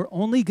people were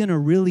only going to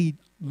really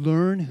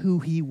learn who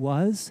he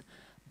was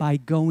by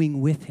going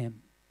with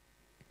him.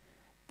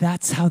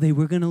 That's how they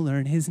were going to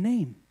learn his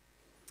name.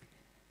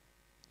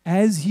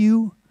 As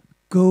you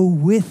go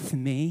with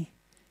me,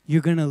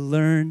 you're going to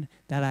learn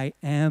that I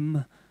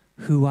am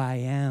who I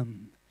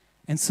am.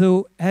 And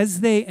so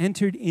as they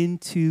entered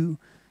into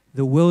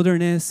the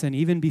wilderness, and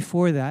even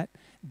before that,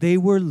 they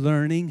were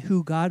learning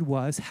who God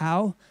was.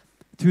 How?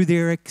 Through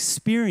their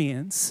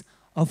experience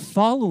of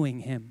following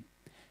him.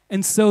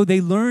 And so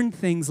they learned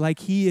things like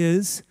he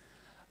is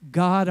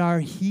God our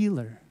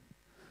healer,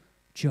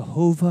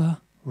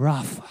 Jehovah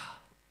Rapha.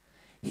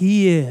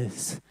 He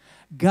is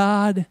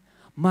God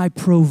my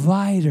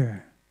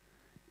provider,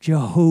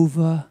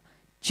 Jehovah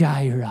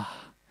Jireh.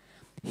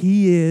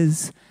 He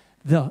is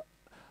the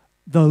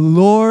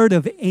Lord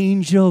of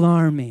angel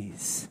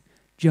armies,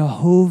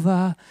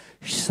 Jehovah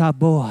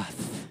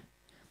Sabaoth.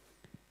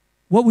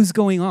 What was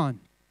going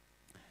on?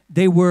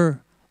 They were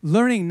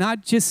learning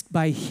not just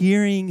by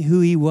hearing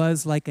who he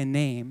was like a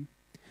name.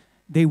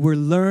 They were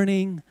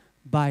learning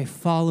by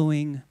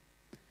following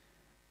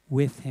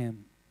with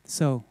him.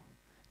 So,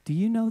 do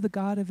you know the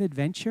God of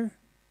adventure?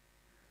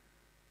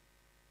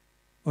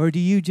 Or do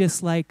you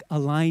just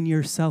align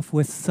yourself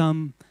with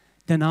some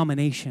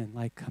denomination,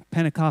 like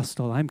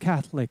Pentecostal, I'm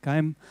Catholic,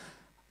 I'm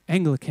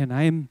Anglican,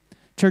 I'm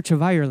Church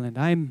of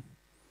Ireland,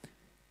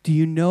 do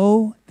you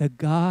know the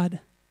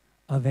God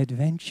of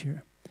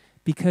adventure?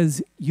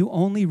 Because you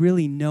only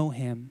really know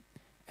him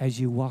as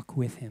you walk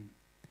with him.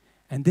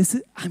 And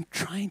I'm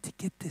trying to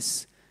get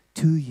this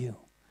to you.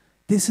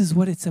 This is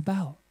what it's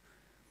about.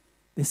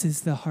 This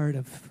is the heart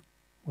of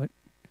what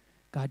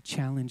God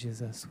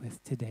challenges us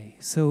with today.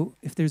 So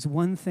if there's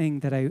one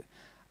thing that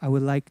I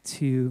would like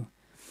to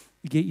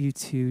get you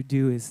to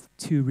do is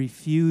to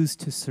refuse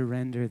to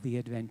surrender the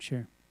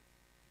adventure.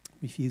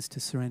 Refuse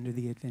to surrender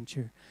the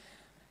adventure.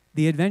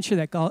 The adventure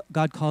that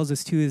God calls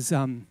us to is,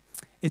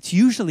 it's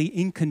usually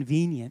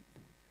inconvenient.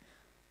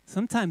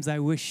 Sometimes I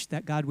wish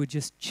that God would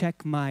just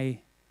check my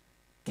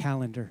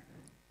calendar.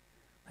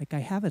 Like I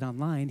have it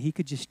online. He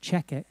could just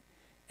check it.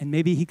 And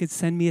maybe he could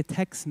send me a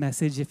text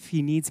message if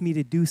he needs me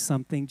to do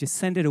something. Just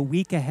send it a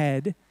week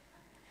ahead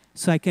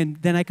so I can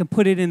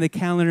put it in the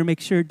calendar, make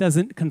sure it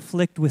doesn't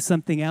conflict with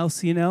something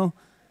else, you know.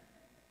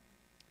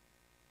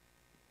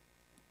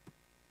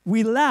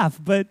 We laugh,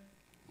 but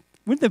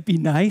wouldn't that be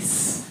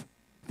nice?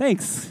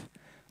 Thanks.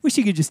 Wish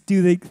you could just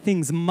do the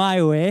things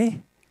my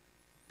way.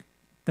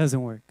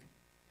 Doesn't work.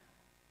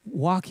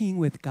 Walking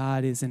with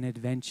God is an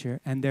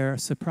adventure, and there are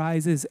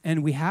surprises,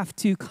 and we have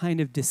to kind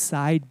of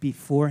decide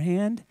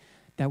beforehand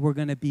that we're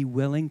going to be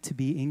willing to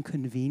be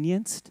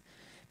inconvenienced,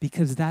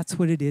 because that's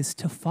what it is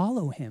to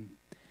follow him.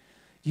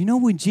 You know,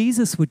 when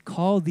Jesus would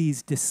call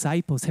these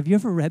disciples, have you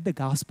ever read the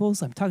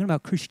Gospels? I'm talking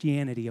about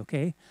Christianity,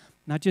 okay?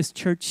 Not just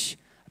church,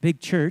 a big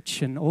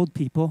church and old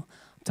people.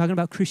 I'm talking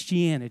about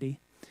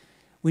Christianity.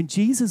 When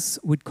Jesus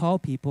would call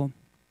people,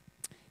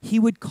 he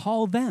would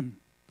call them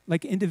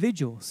like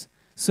individuals.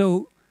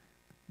 So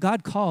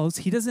God calls,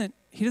 he doesn't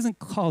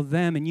call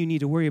them and you need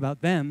to worry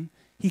about them.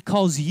 He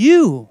calls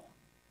you.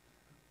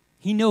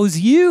 He knows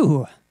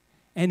you.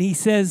 And he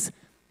says,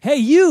 hey,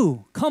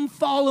 you, come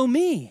follow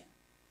me.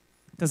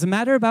 Doesn't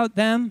matter about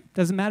them,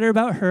 doesn't matter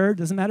about her,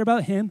 doesn't matter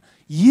about him.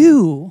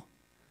 You,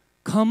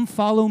 come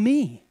follow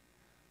me.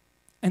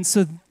 And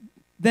so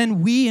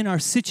then we in our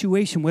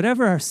situation,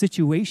 whatever our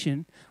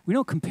situation, we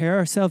don't compare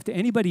ourselves to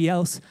anybody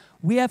else.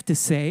 We have to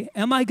say,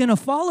 am I going to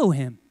follow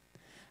him?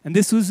 And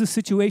this was the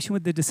situation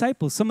with the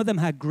disciples. Some of them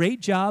had great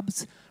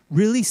jobs,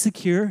 really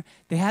secure.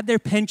 They had their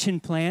pension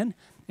plan.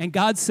 And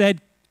God said,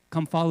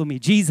 come follow me.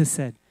 Jesus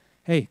said,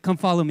 hey, come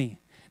follow me.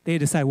 They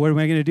decide, what am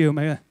I going to do? I'm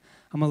going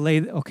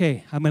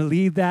to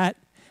leave that.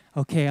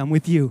 Okay, I'm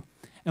with you.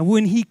 And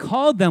when he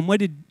called them, what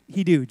did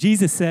he do?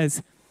 Jesus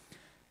says,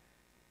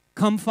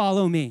 come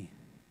follow me.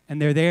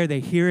 And they're there, they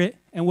hear it.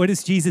 And what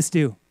does Jesus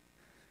do?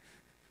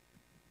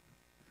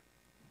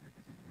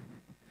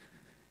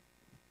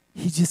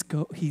 He's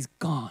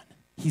gone.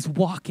 He's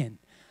walking.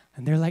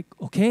 And they're like,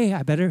 okay,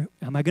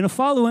 am I going to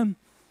follow him?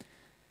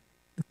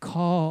 The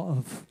call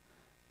of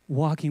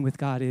walking with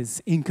God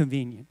is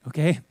inconvenient,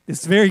 okay?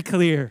 It's very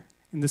clear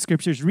in the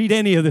scriptures. Read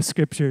any of the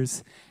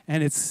scriptures,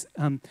 and it's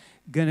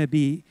going to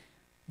be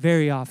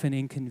very often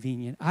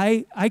inconvenient.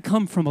 I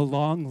come from a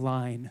long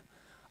line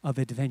of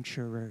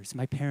adventurers.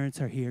 My parents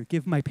are here.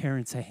 Give my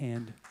parents a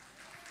hand.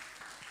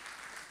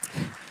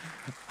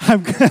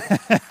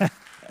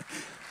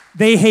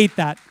 They hate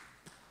that.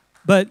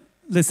 But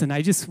listen,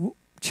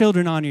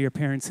 children, honor your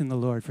parents in the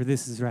Lord, for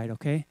this is right,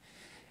 okay?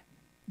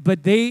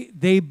 But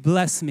they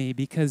bless me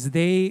because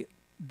they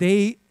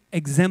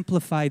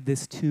exemplified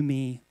this to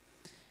me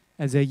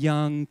as a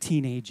young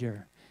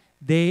teenager.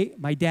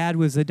 My dad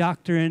was a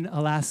doctor in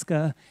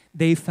Alaska.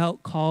 They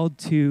felt called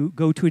to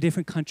go to a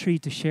different country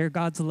to share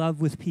God's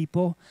love with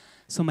people.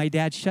 So my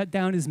dad shut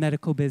down his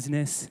medical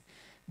business.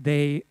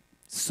 They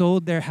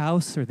sold their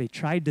house, or they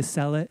tried to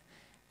sell it.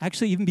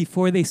 Actually, even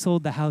before they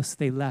sold the house,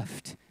 they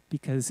left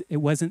because it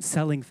wasn't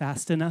selling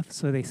fast enough.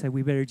 So they said,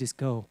 we better just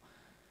go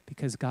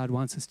because God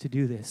wants us to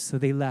do this. So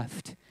they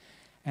left.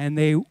 And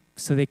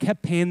they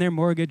kept paying their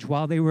mortgage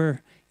while they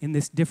were in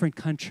this different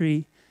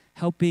country,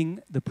 helping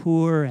the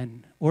poor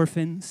and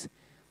orphans.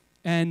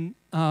 And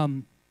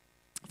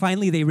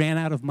finally, they ran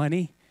out of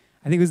money.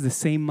 I think it was the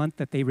same month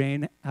that they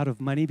ran out of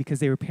money because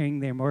they were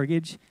paying their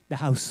mortgage. The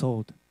house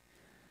sold.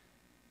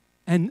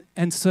 And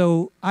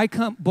so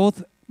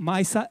both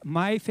my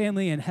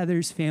family and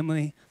Heather's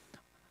family,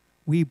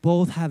 we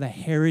both have a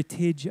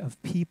heritage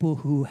of people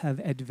who have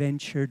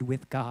adventured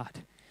with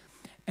God.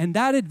 And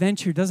that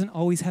adventure doesn't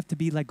always have to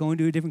be like going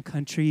to a different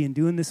country and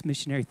doing this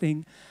missionary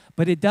thing,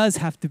 but it does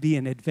have to be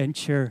an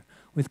adventure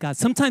with God.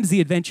 Sometimes the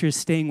adventure is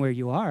staying where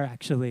you are,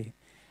 actually,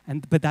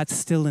 but that's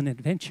still an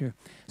adventure.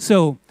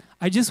 So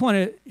I just want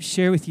to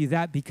share with you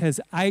that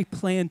because I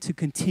plan to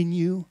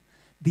continue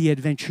the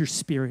adventure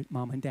spirit,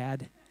 Mom and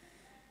Dad.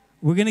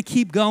 We're going to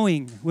keep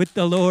going with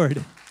the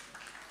Lord.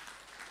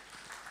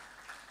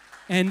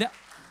 And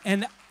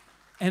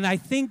I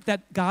think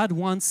that God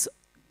wants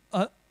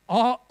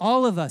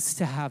all of us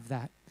to have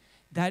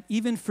that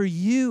even for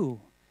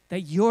you,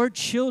 that your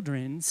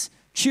children's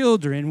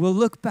children will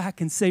look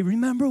back and say,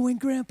 remember when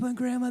Grandpa and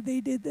Grandma,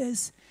 they did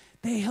this,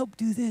 they helped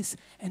do this,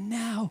 and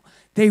now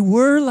they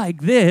were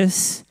like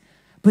this,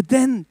 but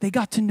then they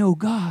got to know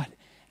God,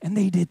 and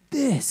they did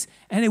this,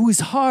 and it was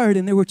hard,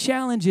 and there were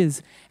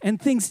challenges,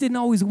 and things didn't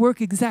always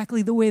work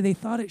exactly the way they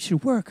thought it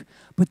should work,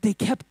 but they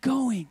kept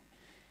going.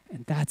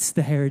 And that's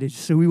the heritage.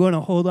 So we want to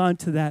hold on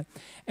to that.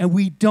 And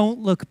we don't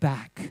look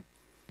back.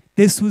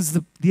 This was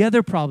the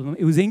other problem.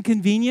 It was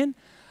inconvenient,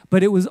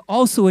 but it was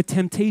also a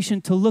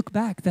temptation to look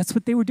back. That's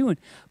what they were doing.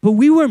 But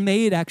we were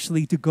made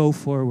actually to go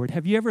forward.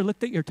 Have you ever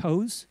looked at your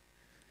toes?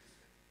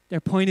 They're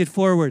pointed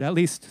forward, at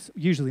least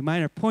usually.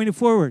 Mine are pointed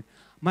forward.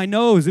 My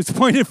nose, it's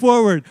pointed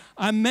forward.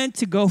 I'm meant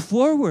to go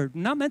forward,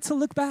 not meant to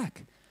look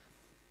back.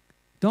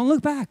 Don't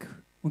look back.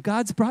 When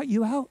God's brought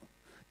you out,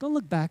 don't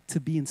look back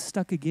to being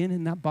stuck again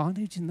in that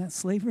bondage and that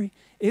slavery.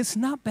 It's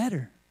not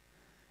better.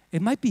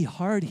 It might be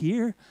hard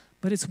here,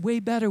 but it's way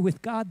better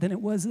with God than it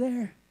was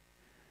there.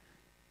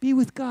 Be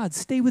with God.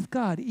 Stay with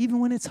God, even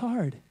when it's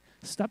hard.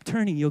 Stop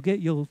turning.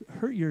 You'll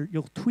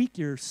tweak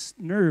your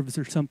nerves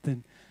or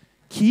something.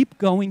 Keep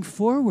going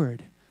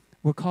forward.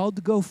 We're called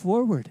to go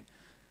forward.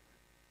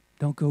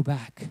 Don't go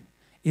back.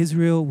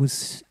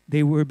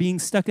 They were being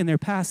stuck in their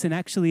past, and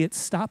actually it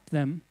stopped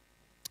them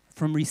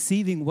from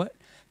receiving what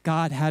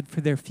God had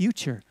for their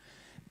future.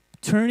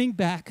 Turning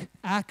back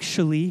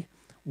actually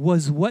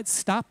was what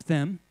stopped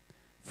them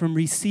from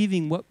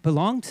receiving what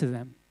belonged to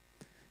them.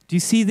 Do you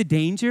see the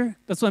danger?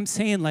 That's what I'm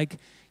saying. Like,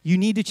 you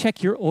need to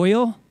check your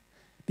oil,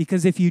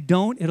 because if you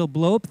don't, it'll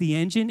blow up the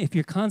engine. If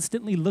you're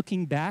constantly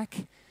looking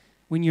back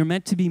when you're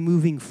meant to be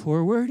moving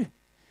forward,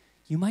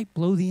 you might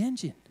blow the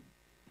engine.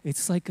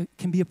 It's like it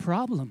can be a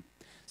problem.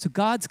 So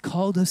God's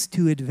called us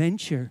to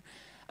adventure.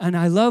 And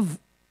I love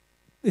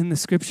in the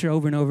scripture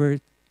over and over,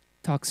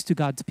 talks to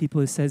God's people.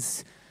 It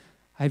says,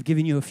 I've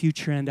given you a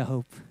future and a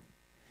hope.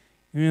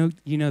 You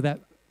know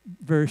that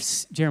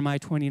verse, Jeremiah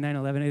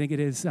 29:11, I think it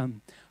is,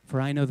 for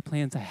I know the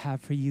plans I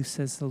have for you,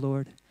 says the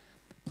Lord,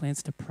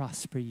 plans to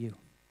prosper you,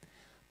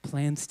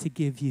 plans to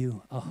give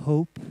you a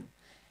hope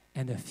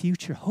and a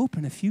future. Hope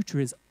and a future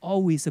is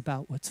always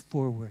about what's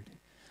forward.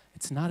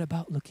 It's not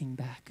about looking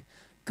back.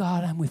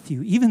 God, I'm with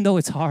you. Even though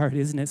it's hard,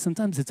 isn't it?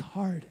 Sometimes it's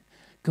hard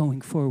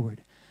going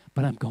forward,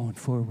 but I'm going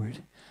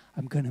forward.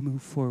 I'm going to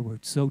move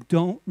forward. So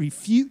don't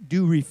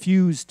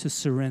refuse to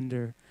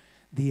surrender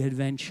the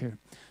adventure.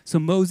 So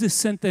Moses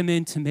sent them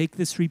in to make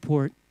this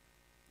report.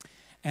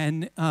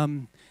 And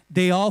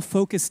they all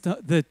focused,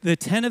 the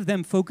 10 of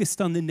them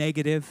focused on the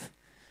negative.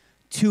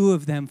 2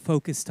 of them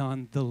focused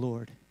on the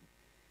Lord.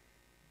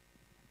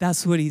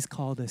 That's what he's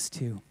called us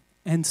to.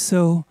 And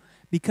so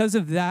because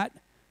of that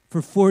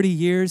For 40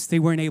 years, they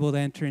weren't able to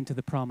enter into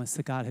the promise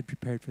that God had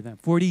prepared for them.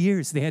 40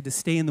 years, they had to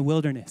stay in the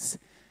wilderness,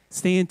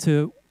 stay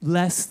into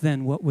less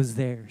than what was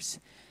theirs.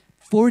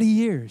 40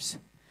 years.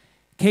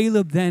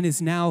 Caleb then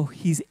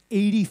he's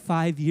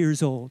 85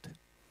 years old.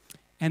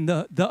 And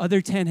the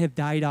other 10 have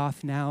died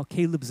off now.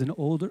 Caleb's an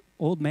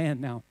old man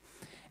now.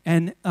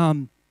 And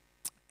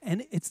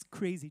it's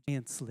crazy.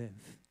 Giants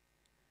live.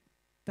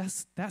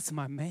 That's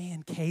my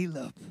man,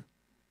 Caleb.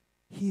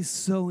 He's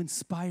so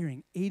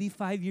inspiring.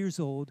 85 years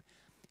old.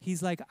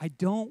 He's like, I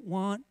don't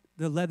want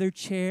the leather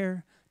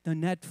chair, the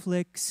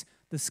Netflix,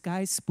 the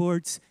Sky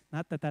Sports.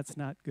 Not that that's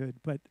not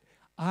good, but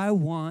I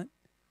want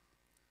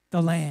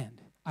the land.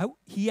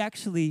 He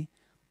actually,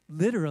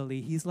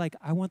 literally, he's like,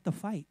 I want the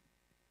fight.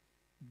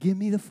 Give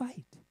me the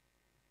fight.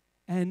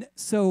 And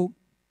so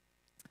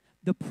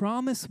the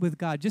promise with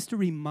God, just a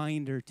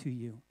reminder to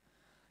you,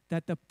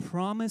 that the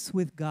promise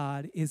with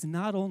God is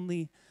not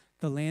only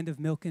the land of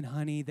milk and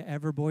honey, the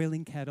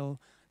ever-boiling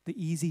kettle,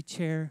 the easy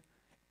chair.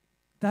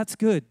 That's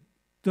good.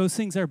 Those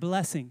things are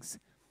blessings.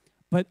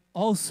 But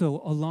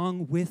also,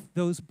 along with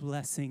those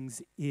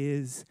blessings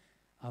is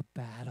a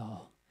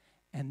battle.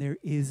 And there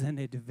is an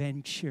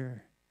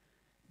adventure.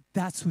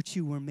 That's what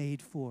you were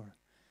made for.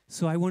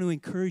 So I want to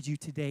encourage you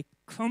today,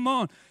 come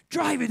on,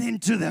 drive it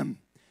into them.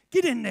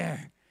 Get in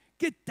there.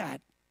 Get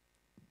that.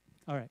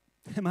 All right.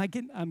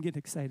 I'm getting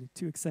excited,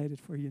 too excited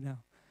for you now.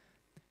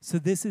 So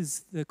this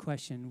is the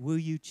question. Will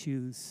you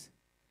choose?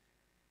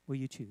 Will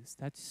you choose?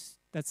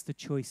 That's the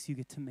choice you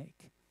get to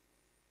make.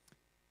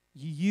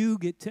 You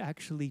get to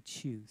actually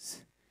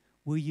choose.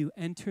 Will you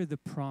enter the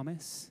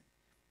promise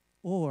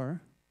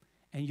or,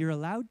 and you're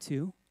allowed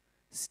to,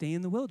 stay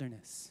in the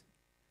wilderness?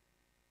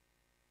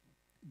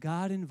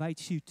 God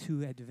invites you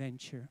to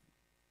adventure.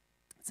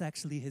 It's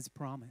actually his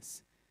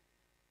promise.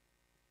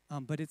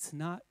 But it's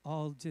not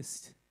all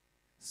just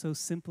so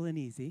simple and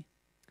easy,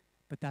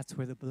 but that's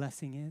where the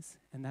blessing is,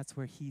 and that's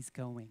where he's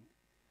going.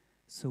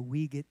 So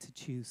we get to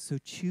choose. So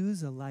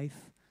choose a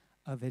life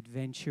of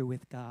adventure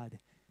with God.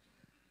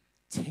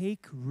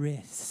 Take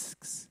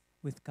risks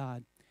with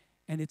God.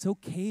 And it's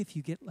okay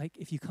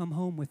if you come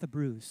home with a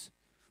bruise.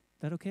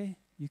 Is that okay?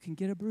 You can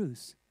get a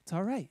bruise. It's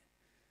all right.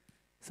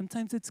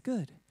 Sometimes it's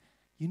good.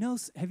 You know,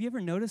 have you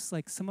ever noticed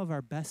some of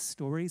our best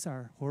stories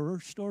are horror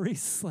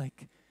stories?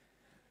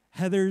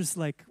 Heather's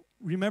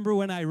remember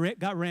when I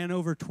got ran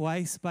over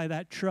twice by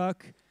that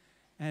truck?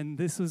 And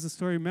this was the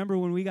story. Remember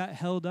when we got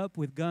held up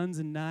with guns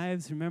and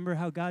knives? Remember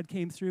how God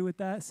came through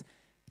with us?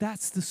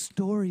 That's the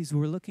stories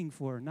we're looking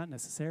for. Not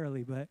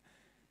necessarily, but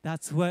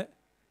that's what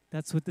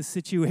the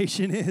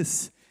situation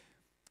is.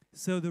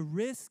 So the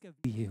risk of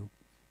you,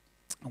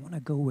 I want to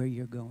go where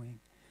you're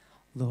going.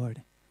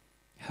 Lord,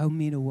 help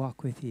me to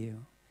walk with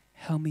you.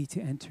 Help me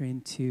to enter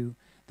into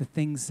the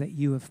things that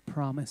you have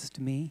promised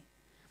me.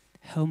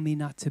 Help me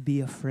not to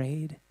be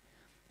afraid.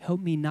 Help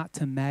me not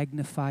to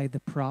magnify the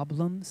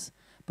problems,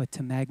 but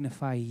to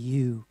magnify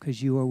you,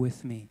 because you are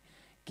with me.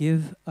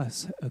 Give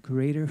us a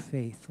greater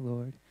faith,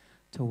 Lord,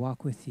 to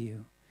walk with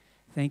you.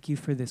 Thank you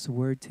for this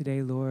word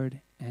today,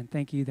 Lord, and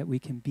thank you that we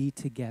can be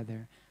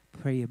together.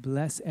 Pray you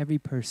bless every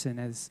person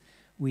as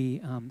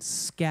we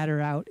scatter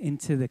out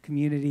into the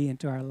community,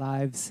 into our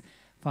lives.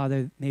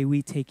 Father, may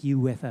we take you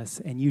with us,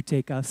 and you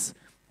take us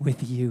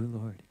with you,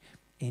 Lord.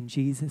 In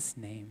Jesus'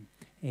 name,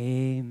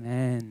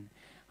 amen.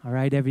 All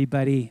right,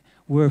 everybody,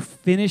 we're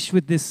finished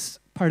with this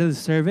part of the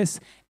service,